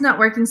 Lights not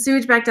working.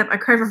 Sewage backed up. I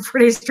cried for 4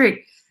 days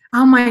straight.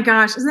 Oh my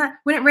gosh. Isn't that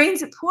when it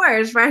rains, it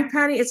pours, right,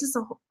 Patty? It's just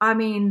I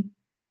mean,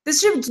 this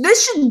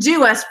should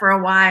do us for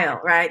a while,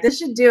 right? This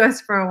should do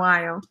us for a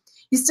while.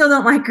 You still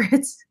don't like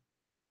grits.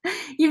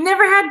 You've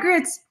never had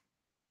grits.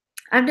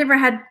 I've never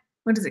had,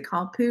 what is it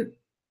called?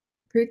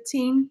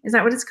 Poutine? Is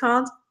that what it's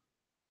called?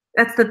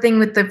 That's the thing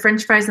with the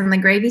French fries and the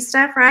gravy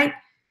stuff, right?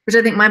 Which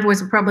I think my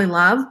boys would probably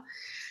love.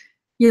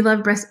 You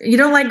love you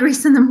don't like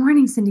grease in the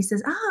morning, Cindy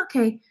says. Oh,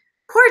 okay.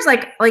 Porridge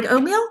like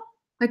oatmeal?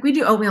 Like we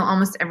do oatmeal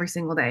almost every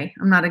single day.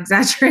 I'm not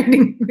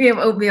exaggerating. We have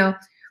oatmeal.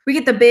 We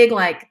get the big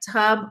like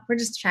tub. We're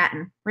just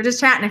chatting. We're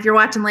just chatting if you're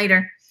watching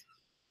later.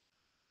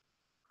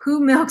 Who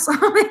milks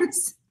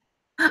almonds?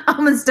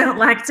 Almonds don't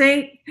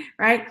lactate,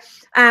 right?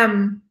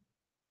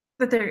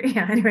 But they're,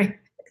 yeah, anyway.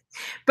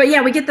 But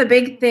yeah, we get the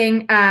big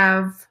thing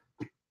of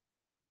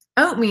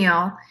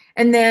oatmeal.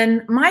 And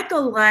then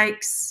Michael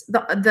likes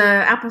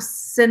the apple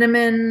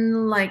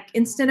cinnamon like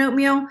instant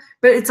oatmeal,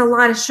 but it's a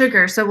lot of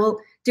sugar. So we'll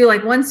do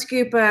like 1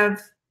 scoop of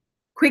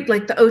quick,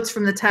 like the oats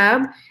from the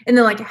tub, and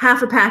then like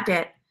half a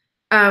packet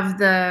of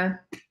the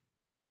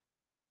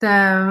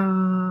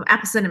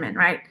apple cinnamon,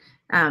 right,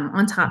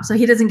 on top. So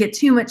he doesn't get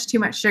too much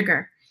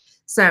sugar.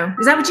 So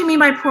is that what you mean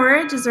by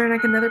porridge? Is there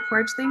like another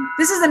porridge thing?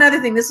 This is another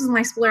thing. This was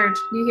my splurge.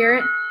 You hear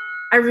it?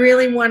 I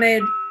really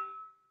wanted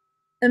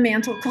a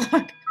mantle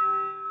clock.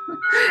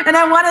 And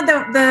I wanted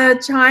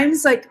the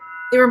chimes, like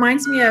it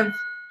reminds me of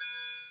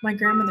my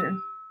grandmother,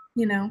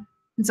 you know,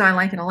 and so I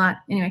like it a lot.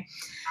 Anyway,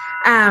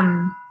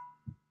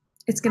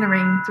 it's gonna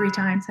ring 3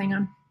 times. Hang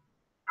on,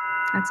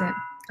 that's it.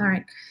 All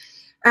right.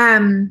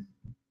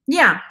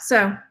 Yeah.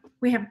 So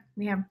we have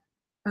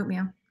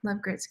oatmeal.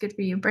 Love grits. Good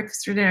for you.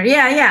 Breakfast for dinner.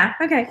 Yeah.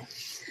 Okay.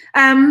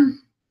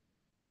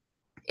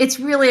 It's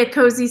really a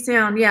cozy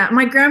sound. Yeah.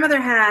 My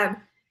grandmother had.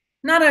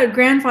 Not a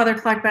grandfather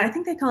clock, but I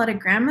think they call it a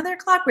grandmother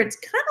clock, where it's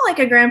kind of like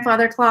a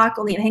grandfather clock,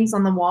 only it hangs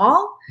on the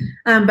wall.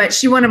 But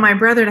she wanted my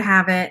brother to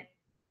have it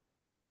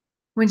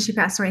when she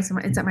passed away. So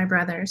it's at my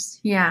brother's.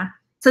 Yeah.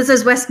 So it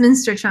says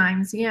Westminster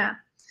chimes. Yeah.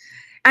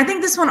 I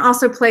think this one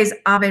also plays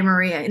Ave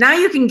Maria. Now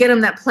you can get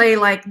them that play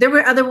like, there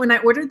were other, when I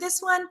ordered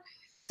this one,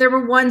 there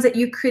were ones that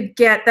you could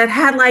get that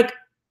had like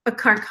a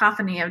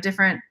cacophony of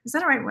different, is that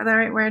the right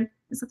word?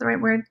 Is that the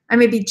right word? I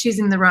may be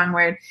choosing the wrong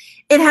word.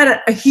 It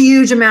had a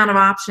huge amount of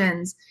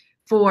options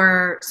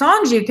for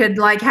songs you could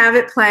like have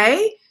it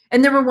play,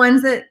 and there were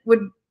ones that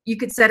you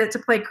could set it to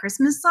play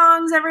Christmas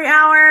songs every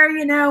hour,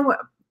 you know.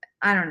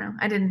 I don't know.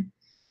 I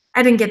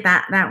didn't get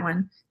that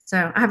one.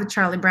 So I have a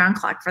Charlie Brown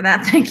clock for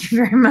that. Thank you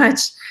very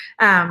much.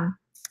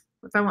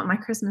 If I want my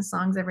Christmas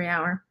songs every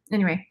hour.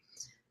 Anyway,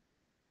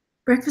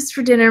 breakfast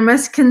for dinner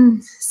must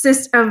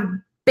consist of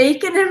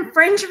bacon and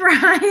French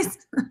fries.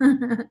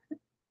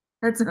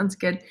 That sounds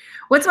good.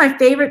 What's my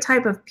favorite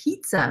type of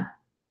pizza?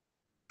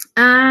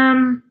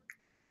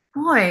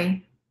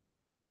 Boy,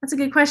 that's a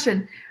good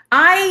question.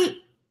 I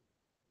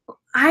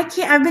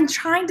can't, I've been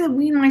trying to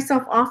wean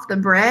myself off the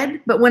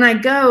bread, but when I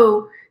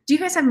go, do you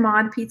guys have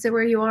mod pizza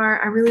where you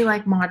are? I really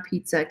like mod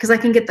pizza because I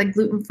can get the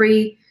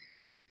gluten-free.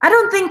 I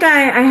don't think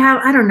I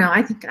have, I don't know.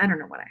 I don't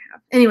know what I have.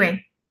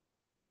 Anyway,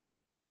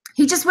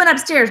 he just went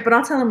upstairs, but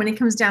I'll tell him when he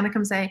comes down to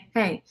come say,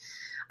 hey.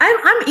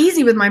 I'm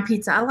easy with my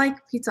pizza. I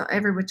like pizza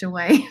every which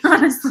way,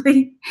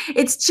 honestly.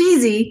 It's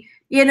cheesy,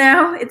 you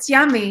know, it's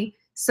yummy.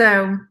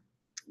 So,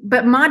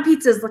 but mod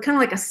pizza is kind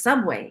of like a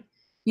Subway,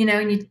 you know,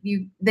 and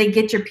they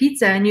get your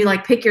pizza and you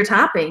like pick your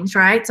toppings,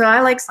 right? So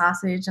I like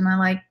sausage and I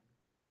like,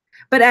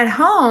 but at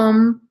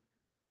home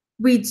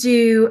we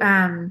do,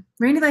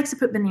 Randy likes to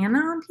put banana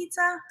on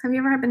pizza. Have you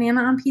ever had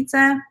banana on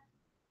pizza?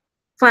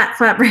 Flat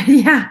bread,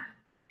 yeah.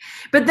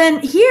 But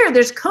then here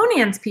there's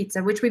Conan's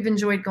Pizza, which we've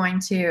enjoyed going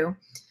to.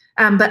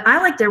 But I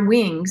like their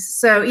wings.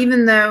 So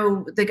even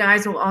though the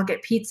guys will all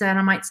get pizza and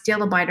I might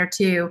steal a bite or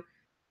two,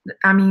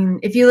 I mean,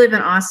 if you live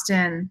in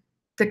Austin,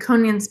 the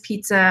Conan's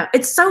Pizza,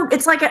 it's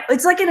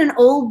like in an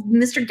old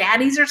Mr.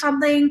 Gaddy's or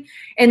something.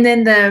 And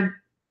then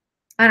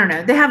I don't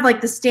know, they have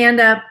like the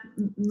stand-up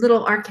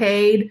little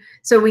arcade,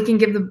 so we can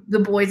give the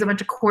boys a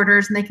bunch of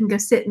quarters and they can go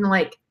sit and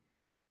like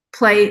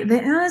play.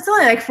 It's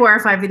only like 4 or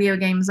 5 video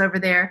games over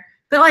there,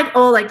 but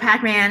like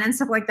Pac-Man and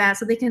stuff like that,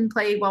 so they can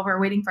play while we're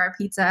waiting for our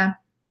pizza.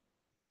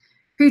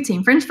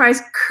 Poutine, French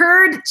fries,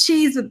 curd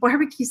cheese with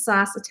barbecue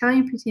sauce,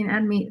 Italian poutine,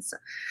 add meat. So,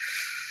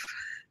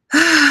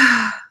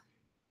 that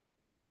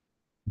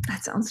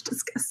sounds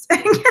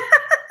disgusting.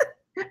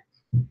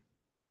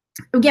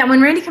 Yeah,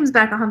 when Randy comes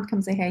back, I'll have him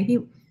come say hey.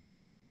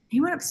 He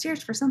went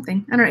upstairs for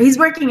something. I don't know. He's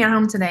working at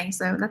home today,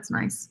 so that's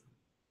nice.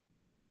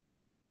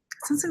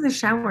 Sounds like the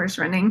shower's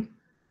running.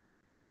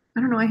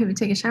 I don't know why he would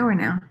take a shower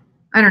now.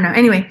 I don't know.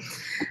 Anyway,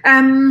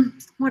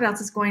 what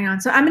else is going on?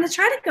 So I'm going to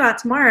try to go out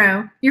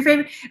tomorrow. Your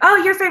favorite? Oh,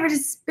 your favorite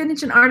is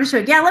spinach and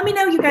artichoke. Yeah, let me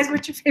know, you guys,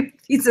 what's your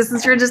favorite pizza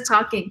since we're just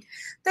talking.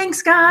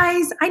 Thanks,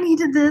 guys. I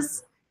needed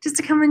this just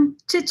to come and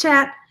chit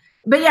chat.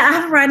 But yeah, I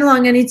have a ride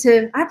along.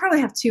 I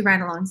probably have 2 ride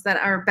alongs that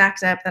are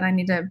backed up that I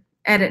need to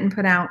edit and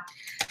put out.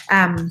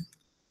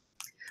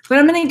 But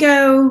I'm going to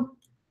go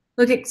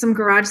look at some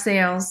garage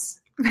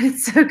sales. But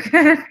it's so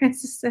good.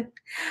 Francis said,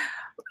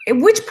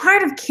 which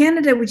part of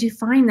Canada would you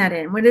find that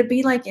in? Would it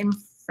be like in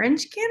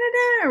French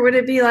Canada, or would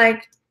it be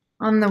like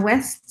on the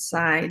west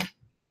side?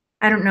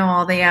 I don't know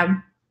all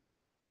the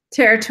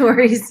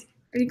territories.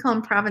 What do you call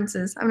them?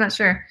 Provinces? I'm not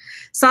sure.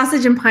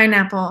 Sausage and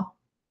pineapple.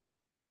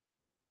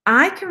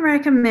 I can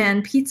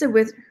recommend pizza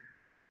with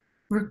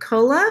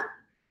rucola.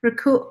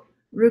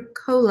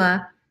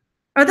 Rucola.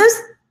 Are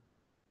those?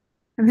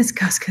 I miss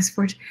Costco's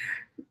fortune.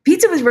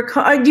 Pizza with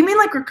ricotta. Do you mean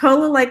like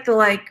ricola, like the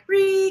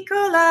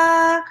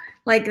ricola,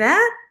 like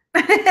that?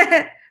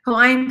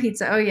 Hawaiian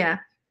pizza. Oh yeah.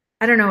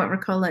 I don't know what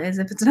ricola is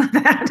if it's not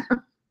that.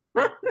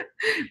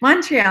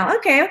 Montreal.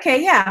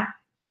 Okay, yeah.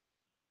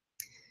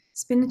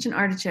 Spinach and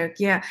artichoke.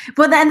 Yeah.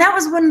 Well, that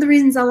was one of the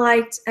reasons I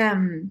liked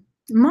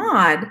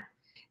Mod,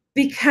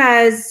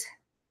 because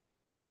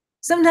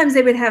sometimes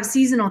they would have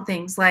seasonal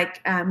things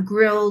like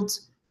grilled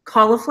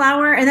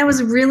cauliflower, and that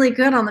was really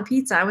good on the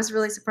pizza. I was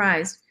really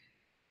surprised.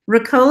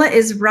 Ricola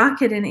is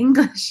rocket in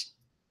English.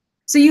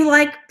 So you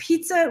like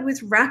pizza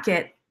with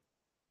rocket.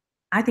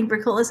 I think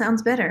ricola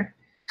sounds better.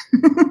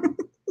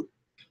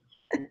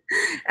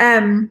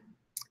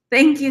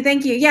 Thank you.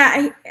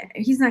 Yeah,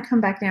 he's not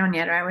come back down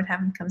yet, or I would have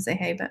him come say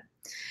hey. But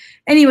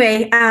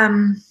anyway, I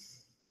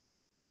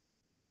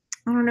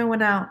don't know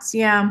what else.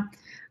 Yeah,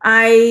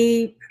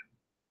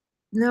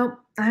 nope,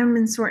 I haven't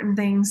been sorting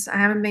things. I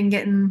haven't been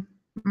getting,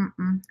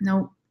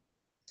 nope.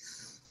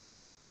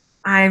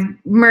 I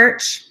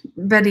merch,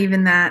 but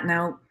even that,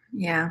 nope.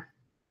 Yeah.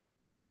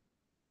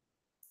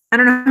 I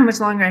don't know how much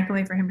longer I can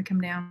wait for him to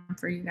come down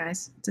for you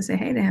guys to say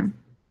hey to him.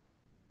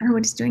 I don't know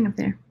what he's doing up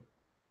there.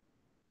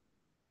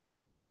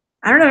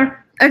 I don't know.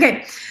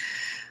 Okay.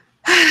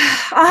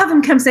 I'll have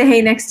him come say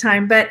hey next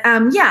time. But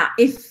yeah,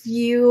 if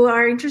you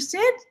are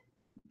interested,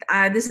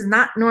 this is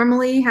not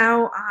normally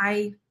how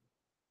I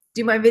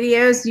do my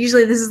videos.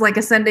 Usually this is like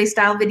a Sunday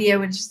style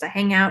video and just a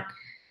hangout.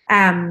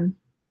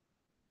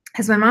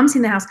 Has my mom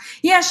seen the house?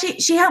 Yeah,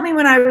 she helped me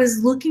when I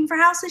was looking for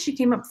houses. She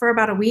came up for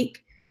about a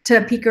week to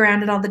peek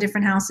around at all the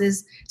different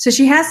houses. So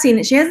she has seen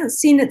it. She hasn't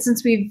seen it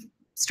since we've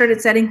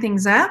started setting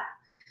things up.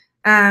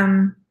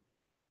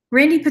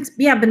 Randy puts,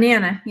 yeah,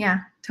 banana. Yeah,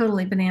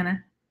 totally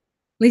banana.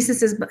 Lisa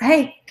says,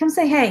 hey, come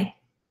say hey.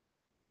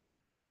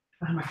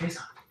 I have my face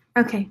on.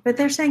 Okay, but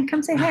they're saying,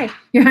 come say hey.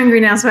 You're hungry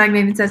now, Swag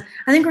Maven says.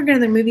 I think we're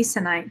going to the movies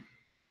tonight.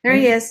 There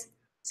he is.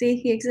 See,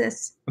 he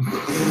exists.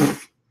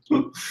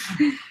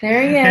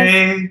 There he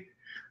is.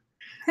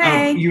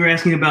 Hey. You were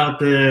asking about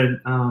the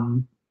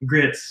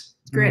grits.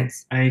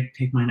 Grits. I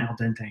take mine al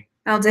dente.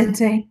 Al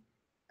dente.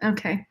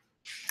 Okay.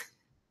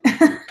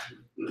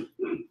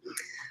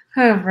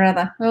 Oh,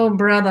 brother. Oh,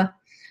 brother.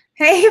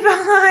 Hey,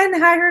 Vaughn.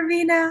 Hi,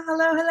 Ravina.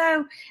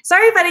 Hello.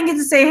 Sorry if I didn't get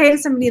to say hey to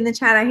somebody in the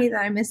chat. I hate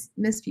that I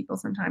miss people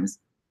sometimes.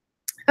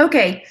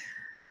 Okay.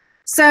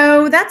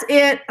 So that's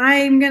it.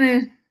 I'm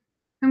gonna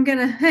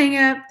hang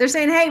up. They're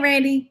saying, hey,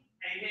 Randy.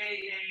 Hey.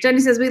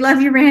 Jenny says, we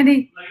love you,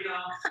 Randy.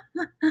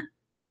 Love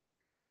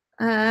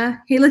y'all.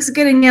 He looks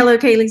good in yellow,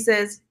 Kaylee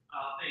says.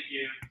 Oh, thank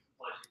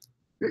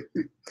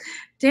you.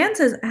 Dan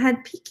says, I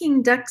had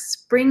Peking duck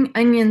spring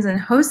onions and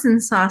hoisin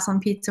sauce on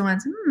pizza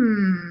once.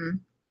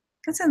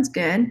 That sounds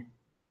good.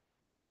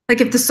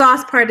 Like if the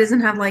sauce part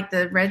doesn't have like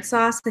the red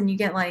sauce, then you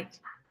get like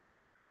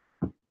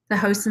The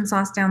hoisin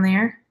sauce down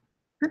there.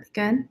 That'd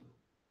be good.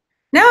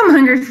 Now I'm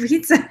hungry for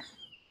pizza.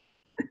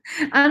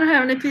 I don't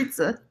have any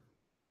pizza.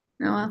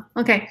 Oh well.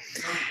 Okay.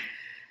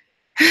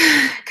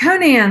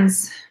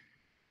 Conan's.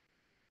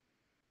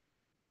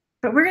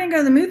 But we're gonna go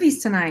to the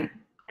movies tonight,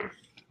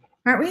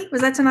 aren't we?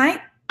 Was that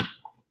tonight?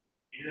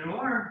 Either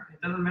or.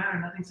 It doesn't matter.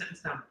 Nothing's set in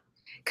stone.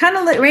 Kind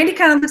of. Randy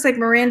kind of looks like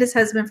Miranda's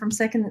husband from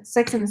Sex and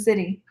the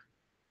City.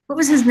 What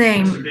was his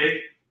name? Mr. Big?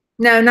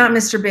 No, not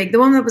Mr. Big. The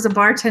one that was a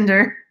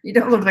bartender. You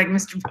don't look like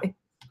Mr. Big.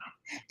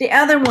 The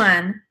other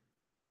one.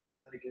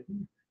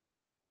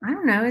 I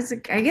don't know.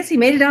 I guess he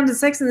made it on to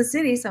Sex and the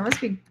City, so it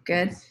must be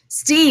good.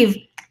 Steve.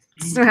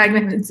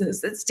 Swagman says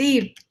that's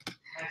Steve.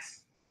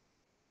 Yes.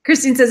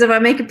 Christine says, if I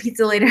make a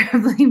pizza later, I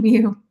blame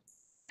you.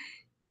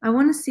 I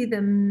want to see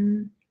the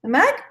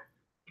mug?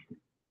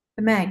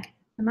 The Meg.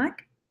 The mug?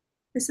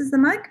 This is the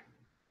mug?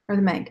 Or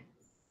the Meg?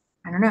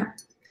 I don't know.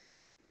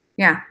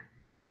 Yeah.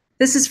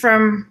 This is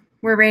from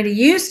where Randy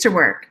used to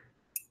work,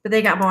 but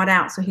they got bought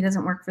out, so he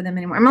doesn't work for them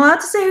anymore. I'm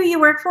allowed to say who you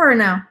work for or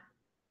no?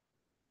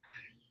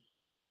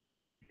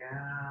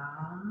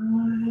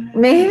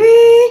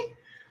 Maybe?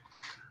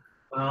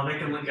 Well, they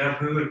can look up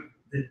who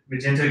the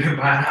Magenta got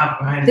bought out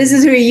by. This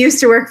is who he used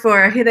to work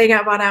for. They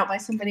got bought out by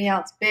somebody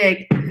else.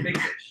 Big. Big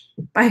fish.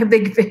 By a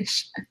big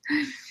fish.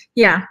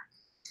 Yeah.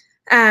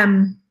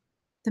 The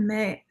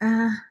May.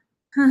 The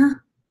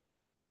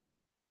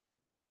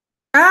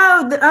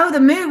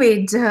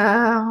movie.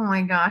 Duh. Oh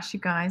my gosh, you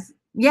guys.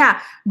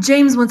 Yeah,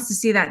 James wants to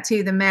see that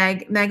too. The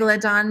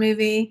Megalodon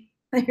movie.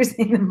 You're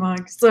saying the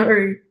mug.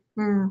 Sorry.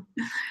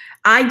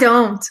 I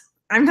don't.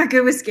 I'm not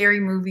good with scary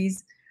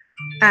movies.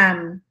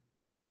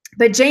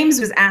 But James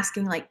was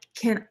asking, like,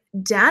 can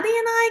Daddy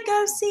and I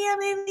go see a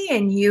movie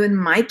and you and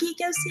Mikey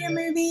go see a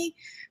movie?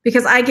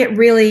 Because I get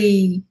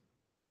really,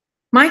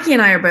 Mikey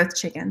and I are both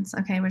chickens.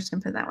 Okay, we're just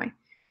gonna put it that way.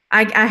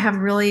 I have a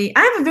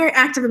very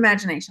active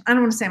imagination. I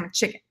don't want to say I'm a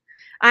chicken.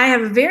 I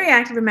have a very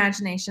active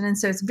imagination, and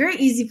so it's very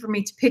easy for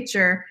me to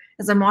picture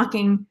as I'm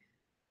walking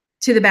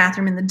to the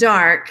bathroom in the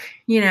dark,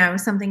 you know,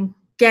 something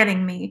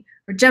getting me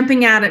or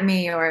jumping out at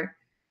me or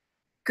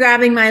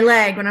grabbing my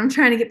leg when I'm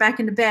trying to get back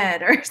into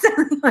bed or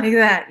something like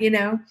that, you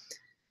know.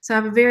 So I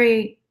have a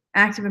very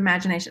active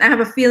imagination. I have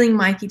a feeling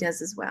Mikey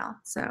does as well.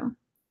 So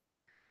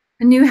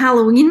a new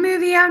Halloween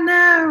movie? Oh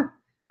no.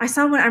 I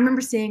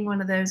remember seeing one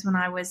of those when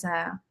I was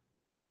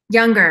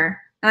younger.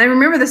 And I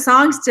remember the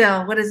song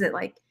still. What is it,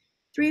 like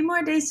 3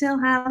 more days till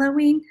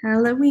Halloween,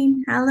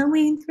 Halloween,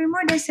 Halloween, 3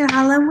 more days till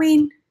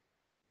Halloween.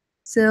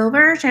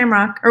 Silver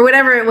Shamrock or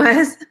whatever it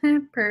was.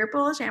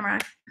 Purple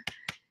Shamrock.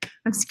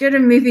 I'm scared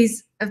of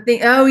movies of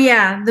things. Oh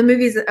yeah, the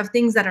movies of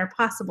things that are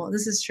possible.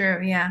 This is true.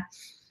 Yeah,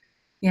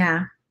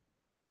 yeah.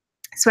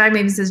 Swag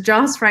maybe says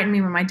Jaws frightened me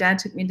when my dad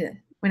took me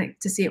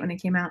to see it when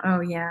it came out.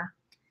 Oh yeah.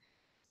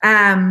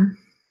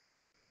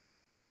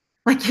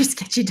 Like your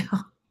sketchy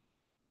doll.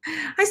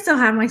 I still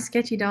have my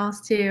sketchy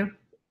dolls too.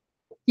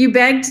 You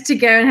begged to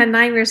go and had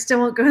nightmares. Still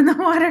won't go in the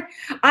water.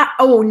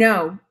 Oh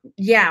no.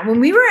 Yeah. When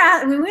we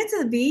went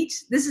to the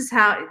beach. This is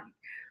how.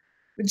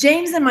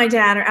 James and my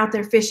dad are out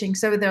there fishing,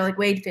 so they're like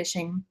wade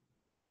fishing,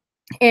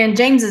 and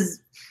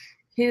James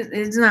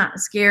he's not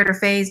scared or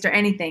phased or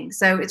anything.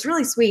 So it's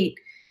really sweet,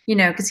 you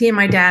know, because he and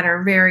my dad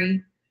are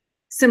very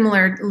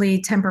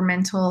similarly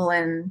temperamental,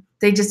 and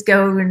they just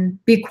go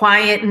and be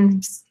quiet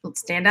and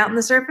stand out in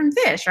the surf and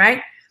fish,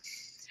 right?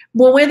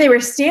 Well, where they were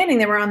standing,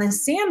 they were on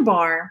this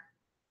sandbar,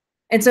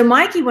 and so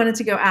Mikey wanted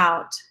to go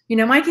out. You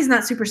know, Mikey's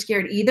not super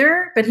scared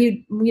either, but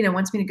he, you know,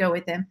 wants me to go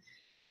with him.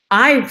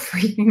 I'm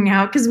freaking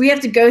out because we have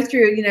to go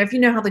through, you know, if you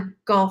know how the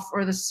golf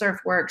or the surf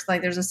works,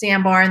 like there's a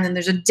sandbar and then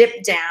there's a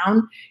dip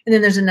down and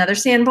then there's another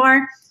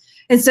sandbar.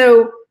 And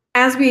so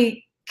as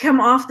we come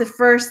off the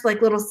first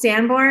like little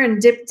sandbar and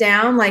dip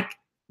down, like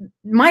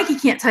Mikey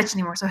can't touch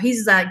anymore. So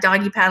he's like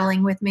doggy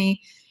paddling with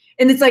me.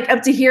 And it's like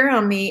up to here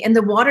on me and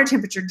the water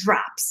temperature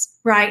drops,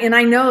 right? And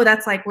I know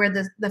that's like where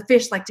the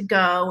fish like to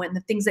go and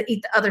the things that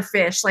eat the other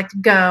fish like to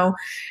go.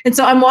 And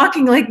so I'm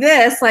walking like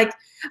this, like,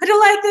 I don't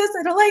like this,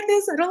 I don't like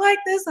this, I don't like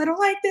this, I don't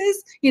like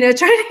this, you know,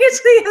 trying to get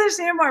to the other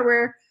sandbar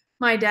where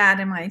my dad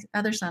and my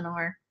other son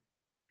are.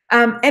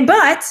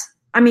 But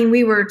I mean,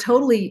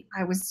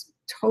 I was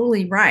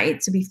totally right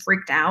to be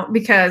freaked out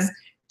because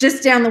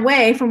just down the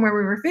way from where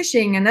we were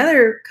fishing,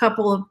 another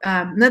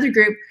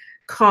group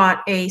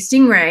caught a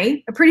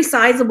stingray, a pretty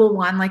sizable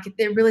one. Like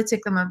it really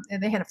took them,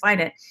 they had to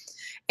fight it.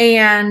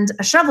 And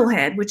a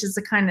shovelhead, which is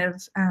a kind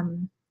of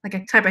like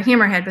a type of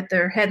hammerhead, but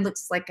their head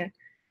looks like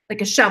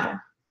a shovel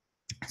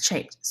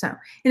shaped. So,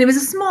 and it was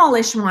a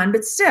smallish one,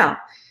 but still.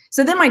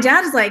 So then my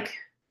dad is like,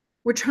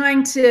 we're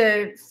trying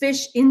to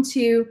fish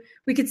into,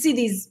 we could see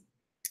these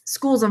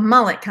schools of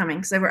mullet coming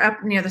because they were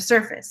up near the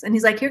surface. And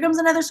he's like, here comes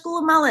another school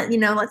of mullet, you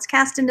know, let's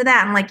cast into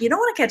that. I'm like, you don't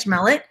want to catch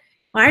mullet.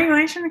 Why are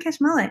you trying to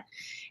catch mullet?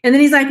 And then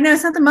he's like, no,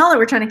 it's not the mullet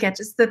we're trying to catch.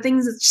 It's the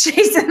things that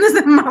chasing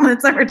the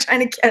mullets that we're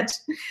trying to catch.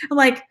 I'm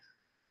like,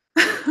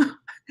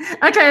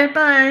 okay,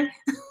 bye.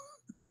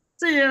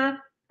 See ya.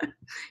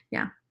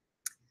 Yeah.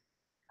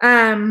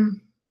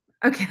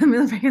 Okay, let me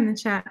look back in the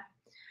chat.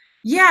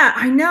 Yeah,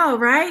 I know,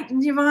 right?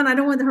 Yvonne, I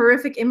don't want the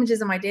horrific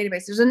images in my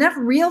database. There's enough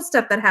real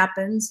stuff that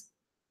happens.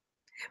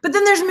 But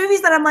then there's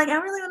movies that I'm like, I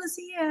really want to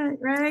see it,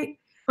 right?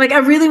 Like I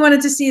really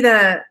wanted to see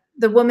the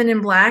Woman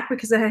in Black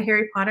because it had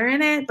Harry Potter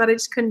in it, but I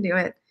just couldn't do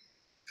it.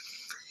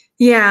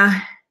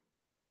 Yeah.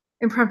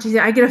 Impromptu.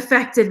 I get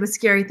affected with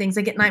scary things.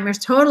 I get nightmares.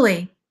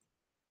 Totally.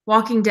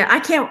 Walking Dead.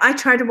 I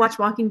tried to watch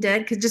Walking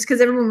Dead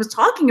because everyone was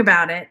talking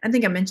about it. I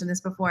think I mentioned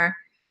this before.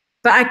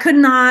 But I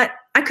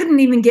couldn't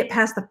even get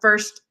past the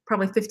first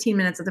probably 15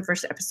 minutes of the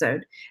first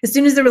episode. As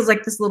soon as there was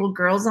like this little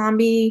girl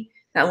zombie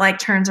that like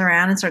turns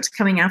around and starts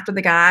coming after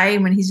the guy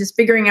when he's just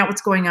figuring out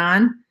what's going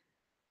on.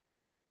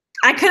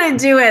 I couldn't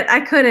do it.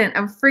 I couldn't.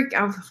 I was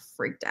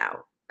freaked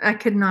out. I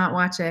could not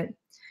watch it.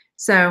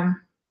 So,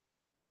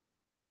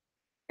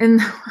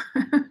 and and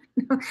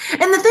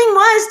the thing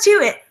was too,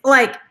 it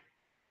like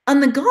on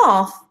the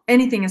golf,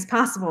 anything is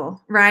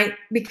possible, right?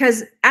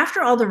 Because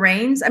after all the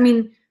rains, I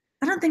mean,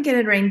 I don't think it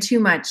had rained too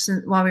much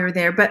while we were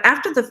there, but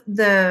after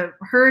the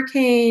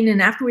hurricane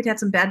and after we'd had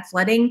some bad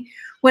flooding,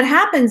 what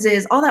happens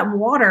is all that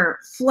water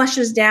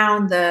flushes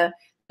down the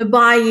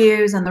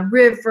bayous and the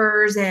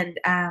rivers, and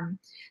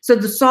so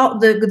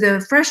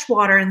the fresh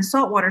water and the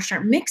salt water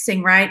start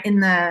mixing right in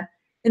the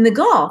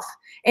Gulf,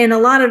 and a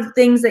lot of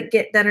things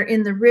that are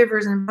in the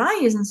rivers and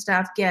bayous and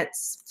stuff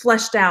gets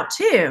flushed out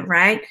too,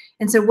 right?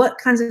 And so what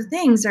kinds of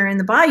things are in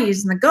the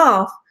bayous in the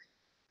Gulf?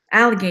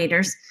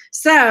 Alligators.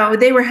 So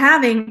they were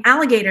having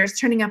alligators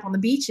turning up on the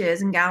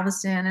beaches in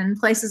Galveston and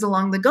places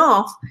along the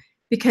Gulf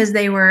because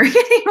they were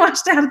getting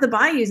washed out of the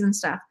bayous and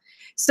stuff.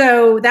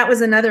 So that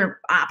was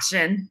another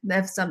option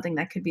of something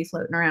that could be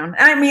floating around.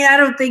 I mean, I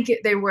don't think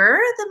they were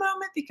at the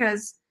moment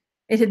because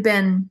it had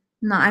been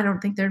I don't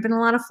think there had been a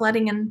lot of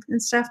flooding and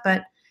stuff,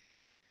 but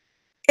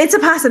it's a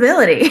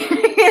possibility.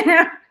 You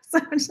know?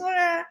 So,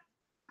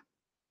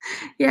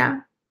 yeah.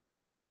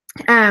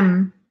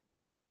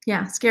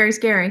 Yeah,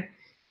 scary.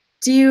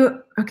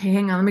 Okay,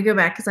 hang on, let me go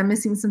back because I'm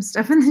missing some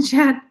stuff in the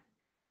chat.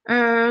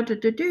 Are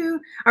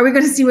we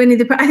going to see Winnie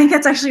the Pooh? I think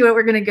that's actually what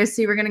we're going to go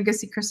see. We're going to go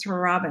see Christopher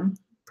Robin,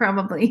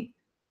 probably.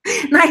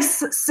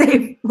 Nice,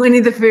 safe Winnie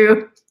the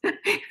Pooh,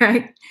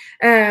 right?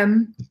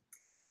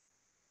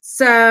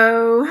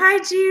 So, hi,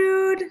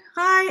 Jude.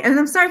 Hi, and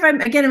I'm sorry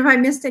if I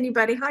missed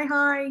anybody.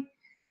 Hi.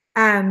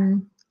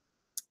 In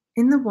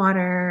the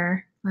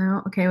water.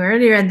 Oh, okay, we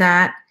already read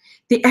that.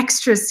 The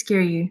extras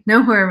scare you.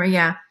 No horror,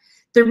 yeah.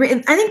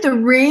 I think The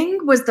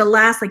Ring was the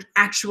last like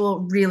actual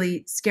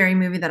really scary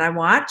movie that I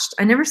watched.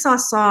 I never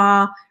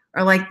saw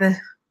or like the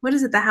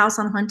House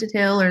on Haunted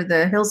Hill or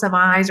The Hills Have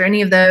Eyes or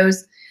any of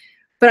those.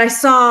 But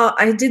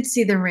I did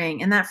see The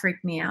Ring, and that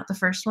freaked me out. The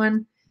first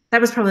one, that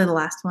was probably the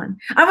last one.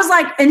 I was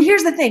like, and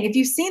here's the thing: if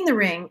you've seen The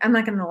Ring, I'm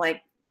not gonna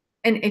like,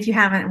 and if you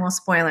haven't, well,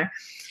 spoiler.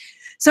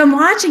 So I'm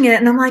watching it,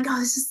 and I'm like, oh,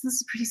 this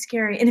is pretty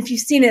scary. And if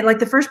you've seen it, like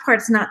the first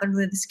part's not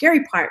really the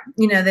scary part.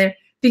 You know, they're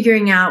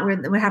figuring out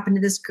what happened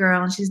to this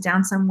girl, and she's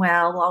down some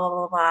well, blah, blah,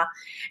 blah, blah.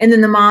 And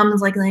then the mom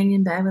is like laying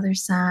in bed with her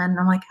son. And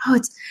I'm like, oh,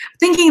 it's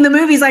thinking the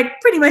movie's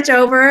like pretty much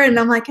over. And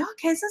I'm like,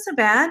 okay, it's not so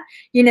bad,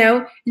 you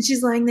know? And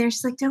she's lying there.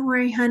 She's like, don't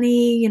worry,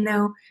 honey. You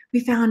know,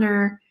 we found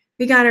her.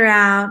 We got her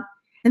out.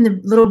 And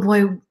the little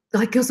boy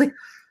like goes like,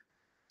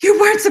 you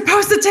weren't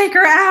supposed to take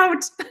her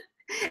out.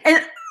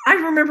 And I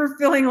remember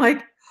feeling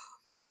like,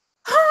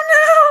 oh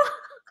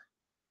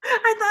no,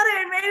 I thought I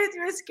had made it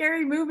through a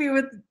scary movie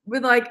with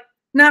like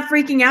not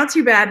freaking out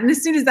too bad. And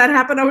as soon as that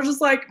happened, I was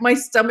just like, my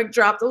stomach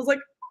dropped. I was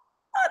like,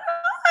 oh,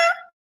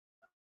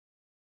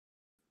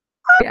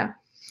 no. Yeah.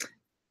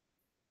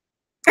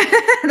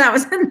 That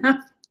was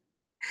enough.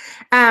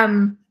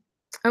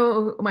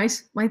 Oh, my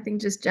thing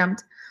just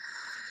jumped.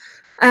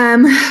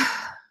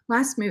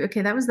 Last movie.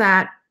 Okay, that was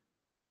that.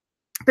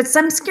 But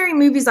some scary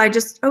movies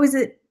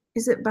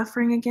is it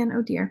buffering again?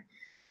 Oh dear.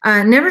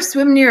 Never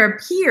swim near a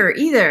pier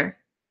either.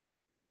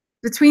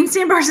 Between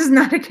sandbars is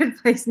not a good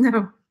place.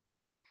 No.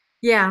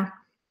 Yeah.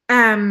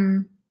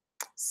 The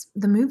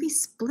movie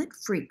Split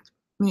freaked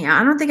me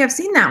out. I don't think I've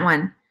seen that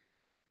one.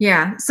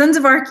 Yeah. Sons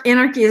of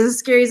Anarchy is as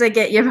scary as I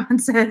get, Yvonne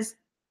says.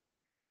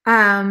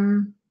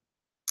 I'm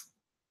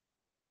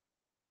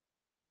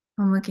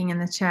looking in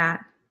the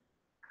chat.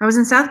 I was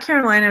in South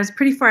Carolina. I was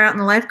pretty far out, and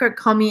the lifeguard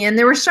called me in.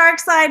 There were shark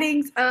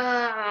sightings.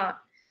 I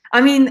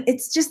mean,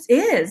 it's just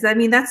is. I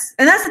mean, that's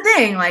the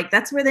thing. Like,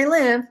 that's where they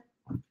live.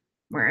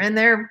 We're in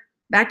their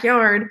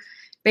backyard,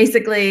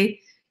 basically.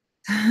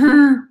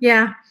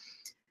 Yeah.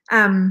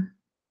 I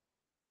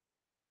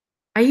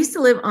used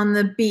to live on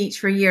the beach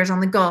for years on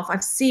the Gulf.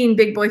 I've seen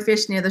big boy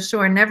fish near the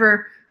shore,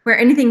 never wear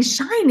anything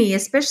shiny,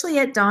 especially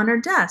at dawn or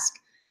dusk.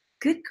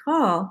 Good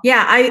call.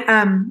 Yeah,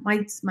 my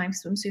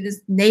swimsuit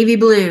is navy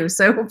blue,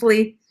 so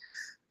hopefully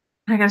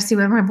I gotta see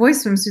what my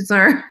boys' swimsuits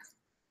are.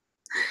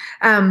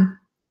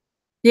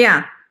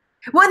 Yeah.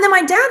 Well, and then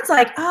my dad's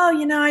like, oh,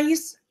 you know,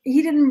 he's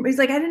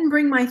like, I didn't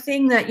bring my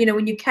thing that, you know,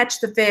 when you catch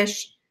the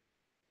fish,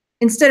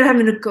 instead of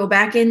having to go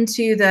back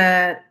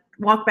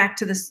walk back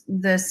to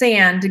the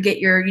sand to get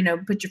your, you know,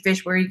 put your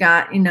fish where you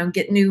got, you know,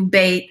 get new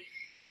bait,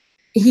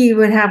 he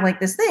would have like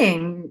this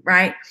thing,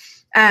 right?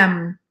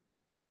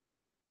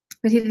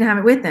 but he didn't have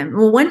it with him.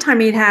 Well, one time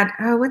he'd had,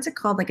 oh, what's it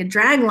called? Like a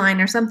drag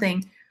line or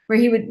something, where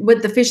he would,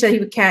 with the fish that he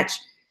would catch,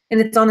 and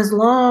it's on this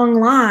long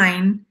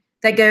line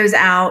that goes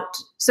out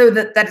so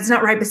that it's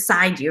not right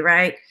beside you,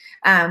 right?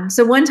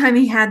 So one time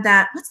he had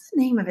that, what's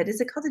the name of it? Is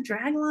it called a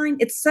drag line?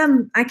 It's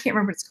some, I can't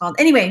remember what it's called.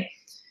 Anyway,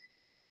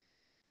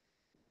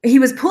 he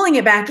was pulling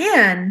it back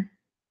in,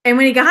 and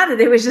when he got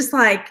it, it was just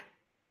like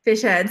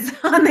fish heads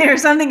on there,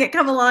 something that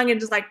come along and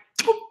just like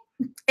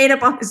ate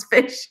up all his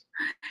fish.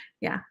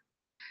 Yeah.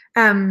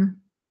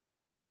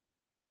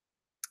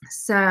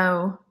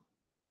 So,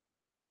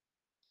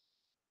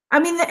 I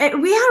mean,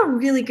 we had a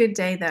really good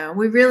day, though.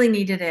 We really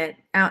needed it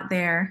out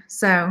there.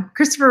 So,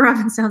 Christopher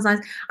Robbins sounds nice.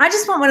 I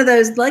just want one of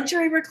those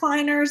luxury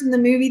recliners in the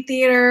movie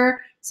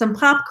theater, some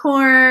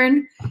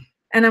popcorn,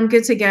 and I'm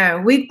good to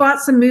go. We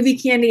bought some movie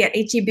candy at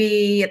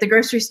H-E-B. At the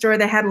grocery store,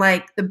 they had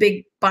like the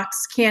big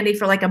box candy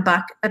for like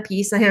 $1 a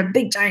piece. I had a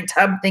big giant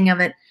tub thing of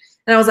it.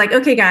 And I was like,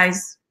 okay,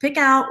 guys, pick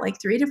out like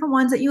 3 different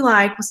ones that you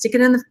like. We'll stick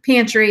it in the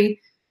pantry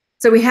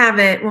so we have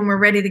it when we're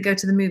ready to go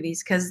to the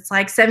movies, because it's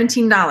like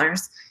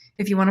 $17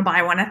 if you want to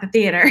buy one at the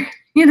theater,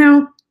 you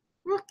know.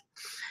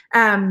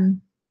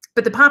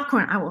 But the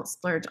popcorn, I will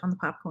splurge on the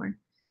popcorn.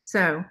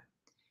 So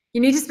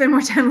you need to spend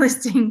more time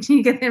listing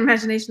to get the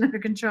imagination under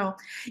control.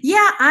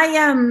 Yeah,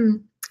 I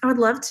would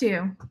love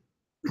to.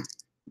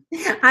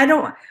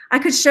 I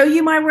could show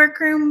you my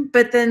workroom,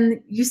 but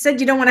then you said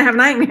you don't want to have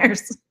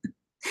nightmares.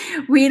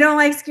 We don't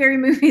like scary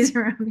movies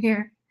around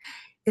here.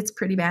 It's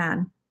pretty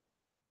bad.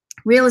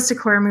 Realistic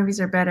horror movies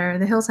are better.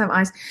 The Hills Have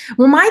Eyes.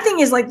 Well, my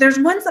thing is, like, there's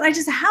ones that I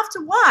just have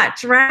to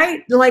watch,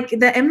 right? Like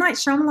the M. Night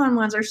Shyamalan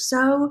ones are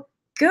so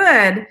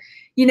good.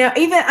 You know,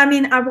 even, I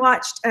mean, I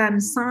watched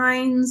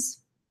Signs,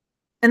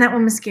 and that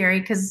one was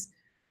scary because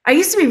I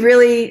used to be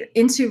really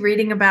into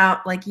reading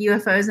about like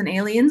UFOs and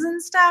aliens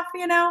and stuff,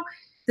 you know.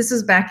 This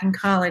was back in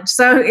college.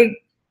 So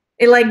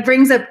it like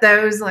brings up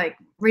those, like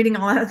reading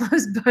all of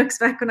those books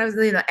back when I was,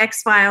 you know,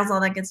 X-Files,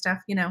 all that good stuff,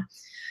 you know.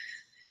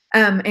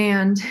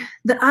 And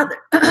the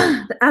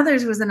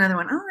others was another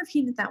one. I don't know if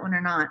he did that one or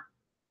not,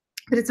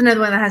 but it's another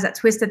one that has that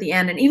twist at the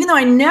end. And even though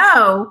I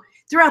know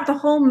throughout the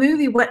whole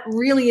movie what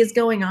really is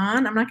going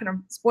on, I'm not going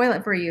to spoil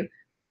it for you.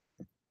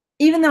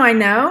 Even though I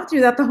know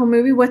throughout the whole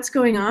movie what's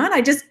going on,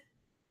 I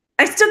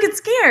still get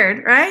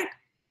scared, right?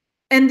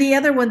 And the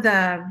other one,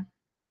 the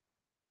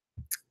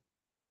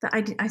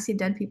I See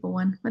Dead People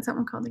one. What's that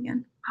one called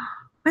again?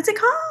 What's it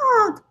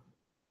called?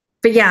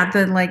 But yeah,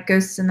 the like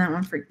ghosts in that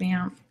one freaked me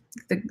out.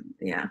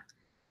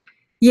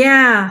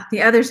 Yeah,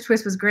 the Others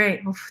twist was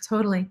great. Oh,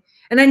 totally.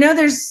 And I know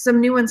there's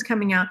some new ones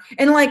coming out.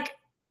 And like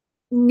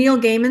Neil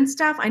Gaiman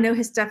stuff, I know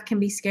his stuff can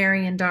be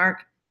scary and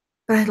dark,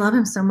 but I love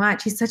him so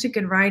much. He's such a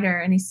good writer,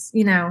 and he's,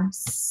 you know,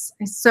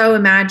 he's so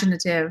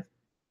imaginative.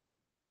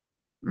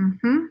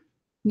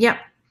 Yep.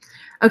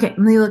 Okay, let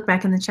me look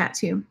back in the chat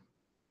too.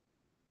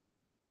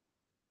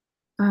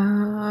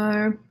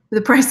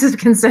 The price of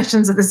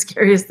concessions are the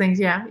scariest things.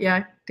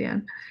 Yeah,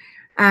 Dan.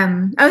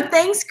 Oh,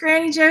 thanks,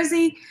 Granny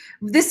Josie.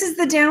 This is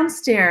the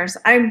downstairs.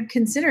 I'm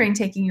considering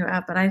taking you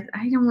up, but I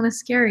don't want to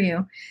scare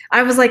you.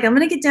 I was like, I'm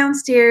going to get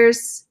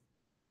downstairs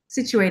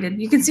situated.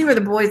 You can see where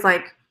the boys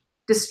like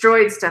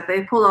destroyed stuff.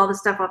 They pulled all the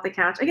stuff off the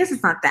couch. I guess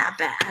it's not that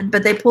bad,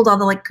 but they pulled all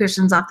the like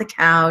cushions off the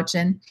couch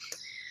and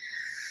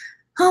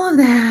all of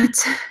that.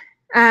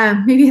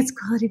 Maybe it's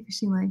quality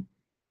fishing line.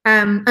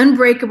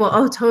 Unbreakable.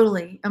 Oh,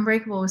 totally.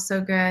 Unbreakable was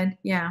so good.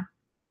 Yeah.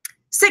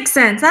 Sixth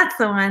Sense. That's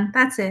the one.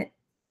 That's it.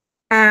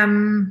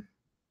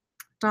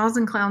 Dolls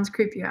and Clowns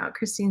creep you out.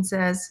 Christine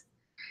says,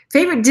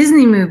 favorite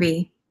Disney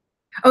movie.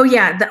 Oh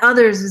yeah, The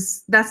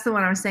Others that's the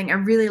one I was saying. I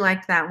really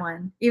liked that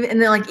one. Even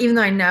though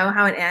I know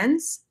how it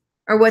ends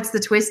or what's the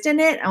twist in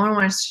it, I don't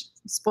want to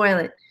spoil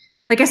it.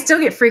 Like I still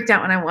get freaked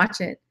out when I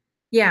watch it.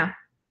 Yeah.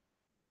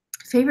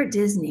 Favorite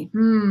Disney.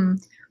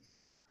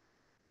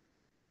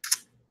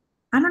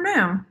 I don't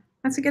know.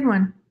 That's a good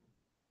one.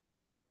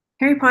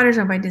 Harry Potter's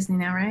owned by Disney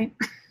now, right?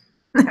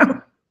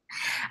 No.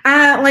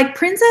 Like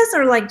princess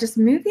or like just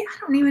movie? I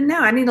don't even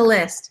know. I need a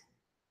list.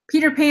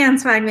 Peter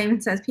Pan's Five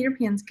Maven says Peter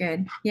Pan's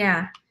good.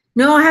 Yeah.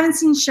 No, I haven't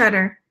seen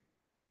Shudder.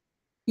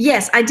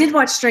 Yes, I did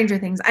watch Stranger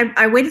Things.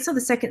 I waited till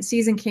the second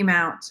season came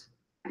out.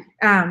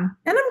 And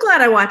I'm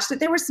glad I watched it.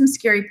 There were some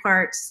scary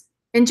parts.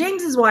 And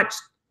James has watched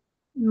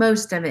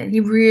most of it. He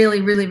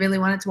really, really, really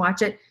wanted to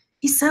watch it.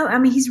 He's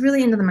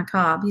really into the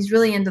macabre. He's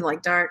really into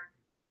like dark.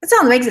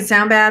 That makes it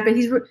sound bad, but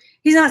he's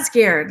not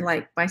scared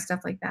like by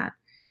stuff like that.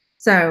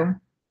 So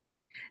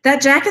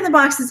that Jack in the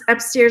Box is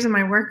upstairs in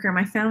my workroom.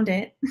 I found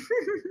it.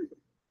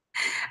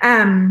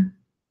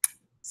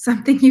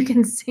 Something you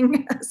can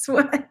sing us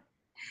what?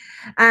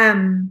 I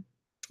don't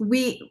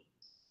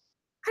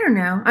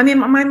know. I mean,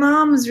 my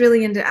mom was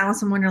really into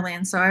Alice in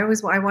Wonderland, so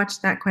I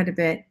watched that quite a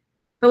bit.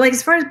 But like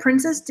as far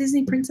as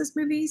Disney princess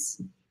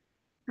movies,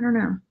 I don't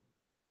know.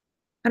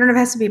 I don't know if it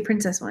has to be a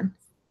princess one.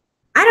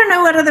 I don't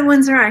know what other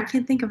ones there are. I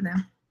can't think of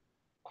them.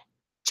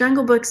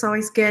 Jungle Book's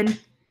always good.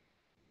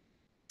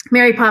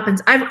 Mary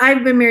Poppins.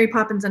 I've been Mary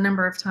Poppins a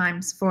number of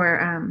times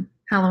for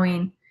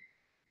Halloween.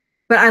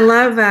 But I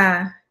love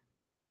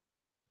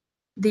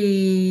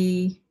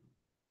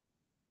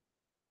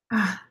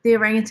The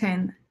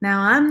orangutan.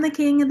 Now I'm the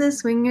king of the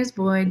swingers,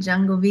 boy,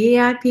 jungle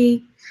VIP.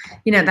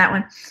 You know that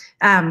one.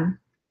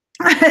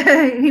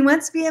 He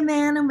wants to be a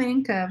man, a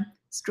man cub,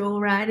 stroll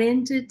right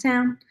into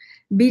town,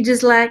 be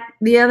just like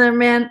the other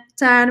man,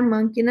 tired of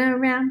monkeying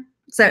around.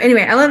 So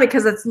anyway, I love it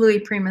because it's Louis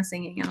Prima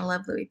singing, and I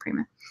love Louis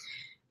Prima.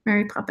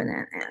 Mary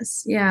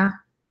Poppins, yeah.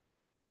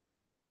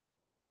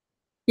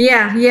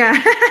 Yeah,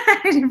 yeah.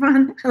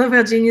 I love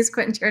how genius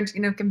Quentin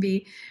Tarantino can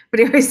be,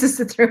 but he always has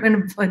to throw in a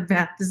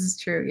bloodbath. This is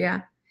true,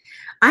 yeah.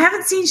 I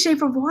haven't seen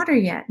Shape of Water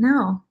yet,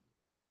 no.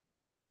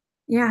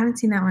 Yeah, I haven't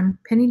seen that one.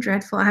 Penny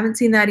Dreadful, I haven't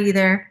seen that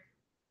either.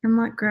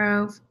 Hemlock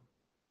Grove.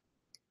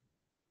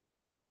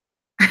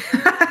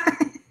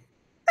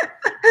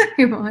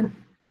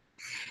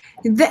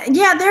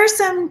 Yeah, there's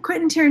some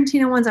Quentin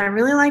Tarantino ones I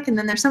really like, and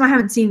then there's some I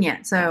haven't seen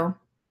yet, so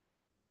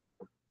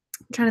I'm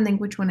trying to think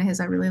which one of his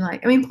I really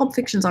like. I mean, Pulp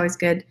Fiction's always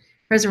good.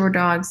 Reservoir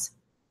Dogs.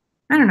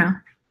 I don't know.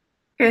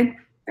 Good.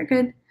 They're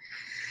good.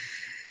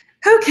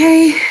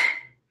 Okay.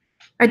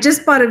 I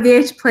just bought a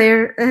VHS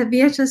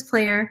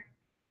player,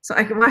 so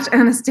I can watch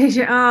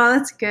Anastasia. Oh,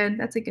 that's good.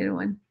 That's a good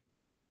one.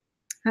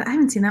 I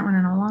haven't seen that one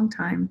in a long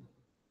time.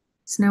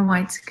 Snow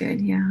White's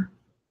good, yeah.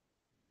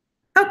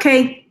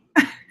 Okay.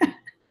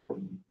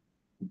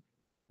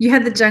 You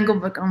had the Jungle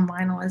Book on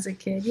vinyl as a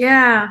kid.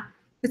 Yeah,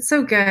 it's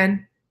so good.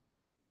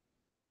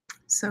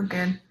 So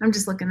good. I'm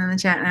just looking in the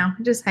chat now.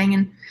 I'm just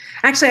hanging.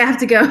 Actually, I have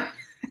to go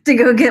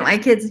get my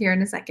kids here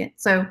in a second.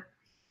 So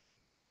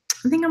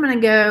I think I'm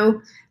gonna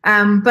go.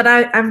 But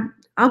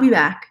I'll be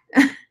back.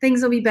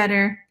 Things will be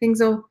better.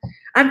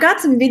 I've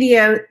got some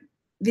video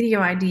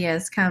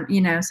ideas come,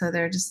 so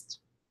it's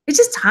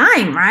just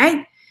time,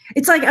 right?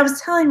 It's like I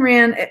was telling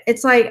Rand,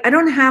 it's like I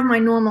don't have my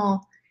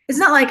normal, it's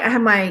not like I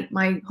have my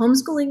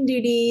homeschooling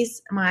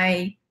duties,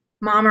 my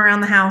mom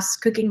around the house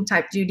cooking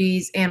type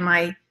duties, and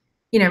my,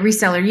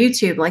 reseller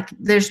YouTube. Like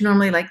there's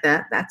normally like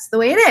that's the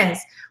way it is.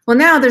 Well,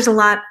 now there's a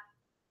lot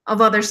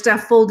of other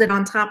stuff folded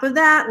on top of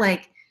that,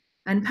 like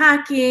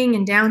unpacking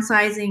and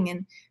downsizing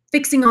and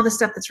fixing all the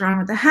stuff that's wrong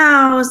with the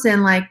house,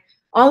 and like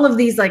all of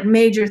these like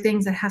major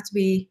things that have to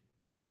be,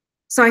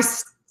 so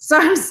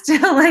I'm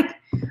still like,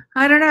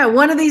 I don't know,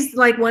 one of these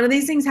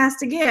things has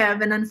to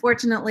give, and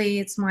unfortunately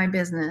it's my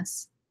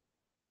business.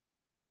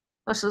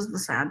 This is the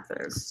sad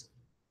thing.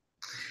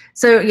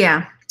 So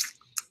yeah,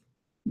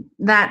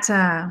 that's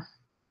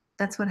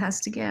what has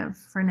to give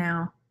for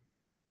now.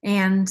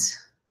 And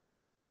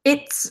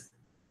it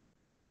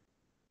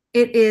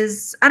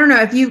is, I don't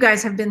know if you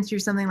guys have been through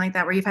something like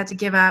that where you've had to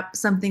give up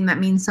something that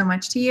means so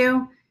much to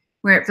you,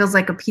 where it feels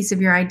like a piece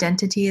of your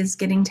identity is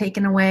getting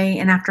taken away,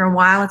 and after a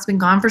while it's been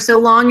gone for so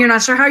long you're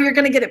not sure how you're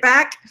going to get it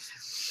back.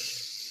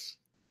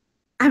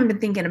 I haven't been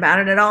thinking about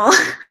it at all,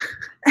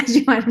 as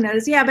you might have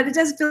noticed. Yeah, but it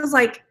just feels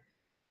like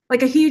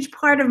a huge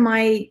part of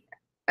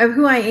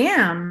who I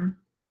am,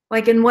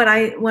 like in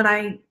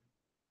my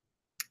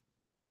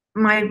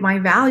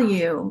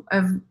value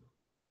of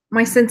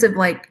my sense of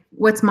like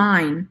what's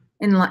mine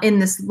in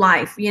this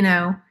life,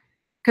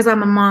 because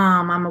I'm a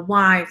mom, I'm a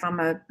wife, I'm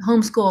a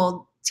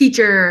homeschool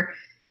teacher.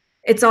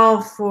 It's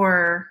all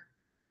for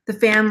the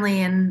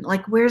family, and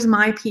like, where's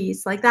my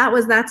piece? Like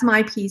that's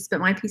my piece,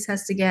 but my piece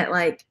has to get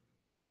like,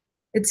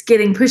 it's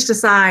getting pushed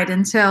aside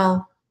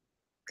until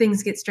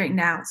things get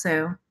straightened out.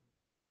 So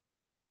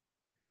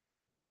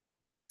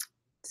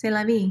c'est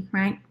la vie,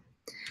 right?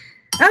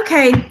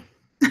 Okay.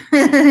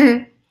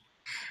 Did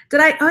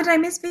I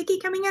miss Vicky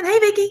coming in? Hey,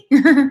 Vicky.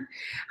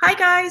 Hi,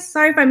 guys.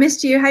 Sorry if I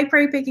missed you. Hi,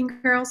 Prairie Picking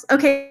Girls.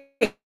 Okay.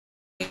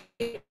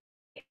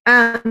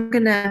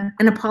 And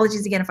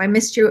apologies again if I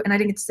missed you and I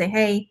didn't get to say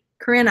hey.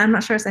 Corinne, I'm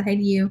not sure I said hey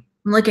to you.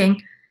 I'm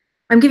looking.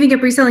 I'm giving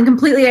up reselling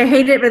completely. I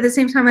hate it, but at the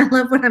same time, I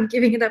love what I'm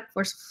giving it up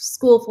for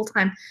school full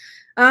time.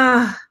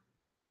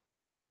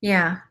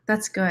 Yeah,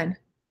 that's good.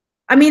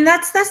 I mean,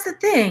 that's the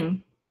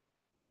thing.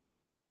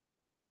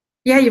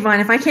 Yeah, Yvonne,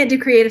 if I can't do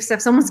creative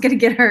stuff, someone's going to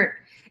get hurt.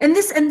 And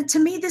to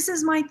me, this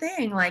is my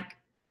thing. Like,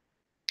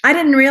 I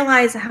didn't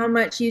realize how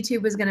much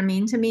YouTube was going to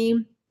mean to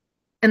me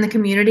and the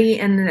community,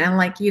 and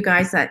like you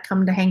guys that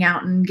come to hang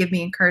out and give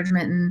me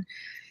encouragement, and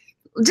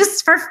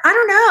just I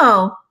don't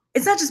know.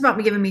 It's not just about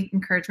me giving me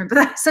encouragement,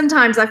 but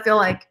sometimes I feel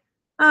like,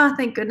 oh,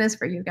 thank goodness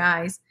for you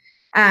guys.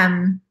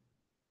 But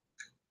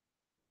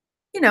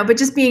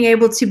just being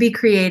able to be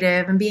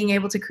creative and being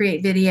able to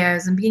create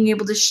videos and being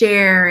able to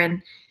share,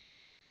 and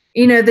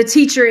the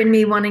teacher in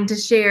me wanting to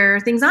share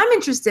things I'm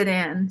interested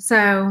in.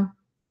 So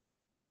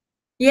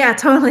yeah,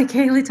 totally.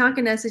 Kaylee,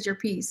 talking to us is your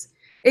piece.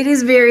 It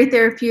is very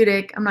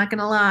therapeutic. I'm not going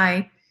to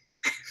lie.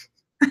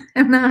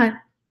 I'm not.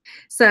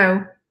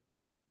 So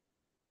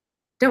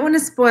don't want to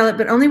spoil it,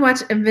 but only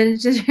watch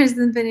Avengers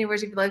Infinity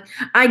Wars if you like.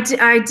 I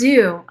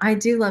do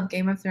love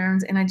Game of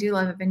Thrones, and I do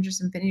love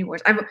Avengers Infinity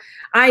Wars.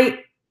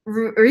 I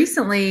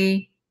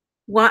recently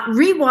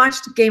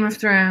rewatched Game of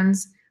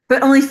Thrones,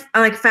 but only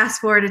like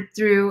fast forwarded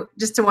through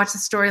just to watch the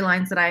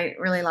storylines that I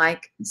really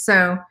like.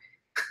 So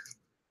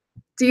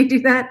do you do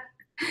that?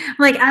 I'm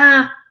like,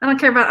 I don't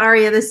care about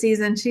Arya this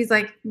season. She's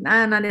like,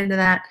 I'm not into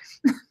that.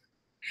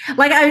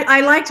 Like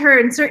I liked her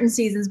in certain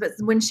seasons, but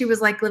when she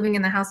was like living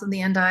in the House of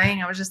the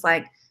Undying, I was just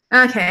like,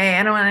 okay,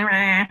 I don't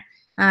want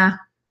to.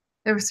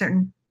 There were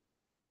certain,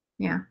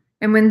 yeah.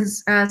 And when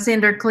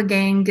Sandor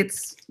Clegane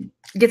gets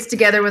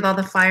together with all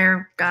the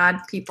fire god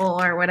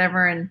people or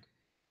whatever, and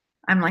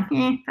I'm like,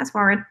 fast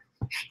forward.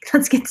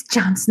 Let's get to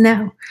Jon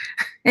Snow.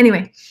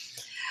 Anyway.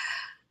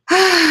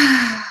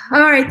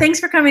 All right, thanks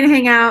for coming to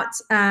hang out.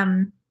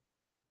 I'm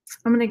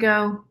gonna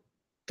go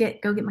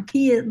get my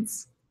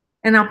kids,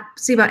 and I'll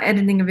see about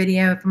editing a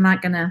video if I'm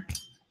not gonna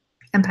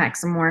unpack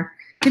some more.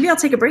 Maybe I'll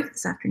take a break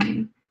this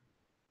afternoon.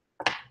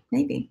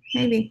 Maybe.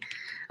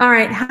 All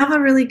right, have a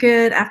really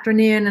good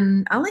afternoon,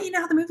 and I'll let you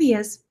know how the movie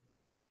is.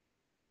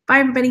 Bye,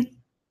 everybody.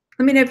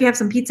 Let me know if you have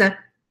some pizza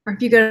or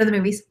if you go to the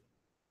movies.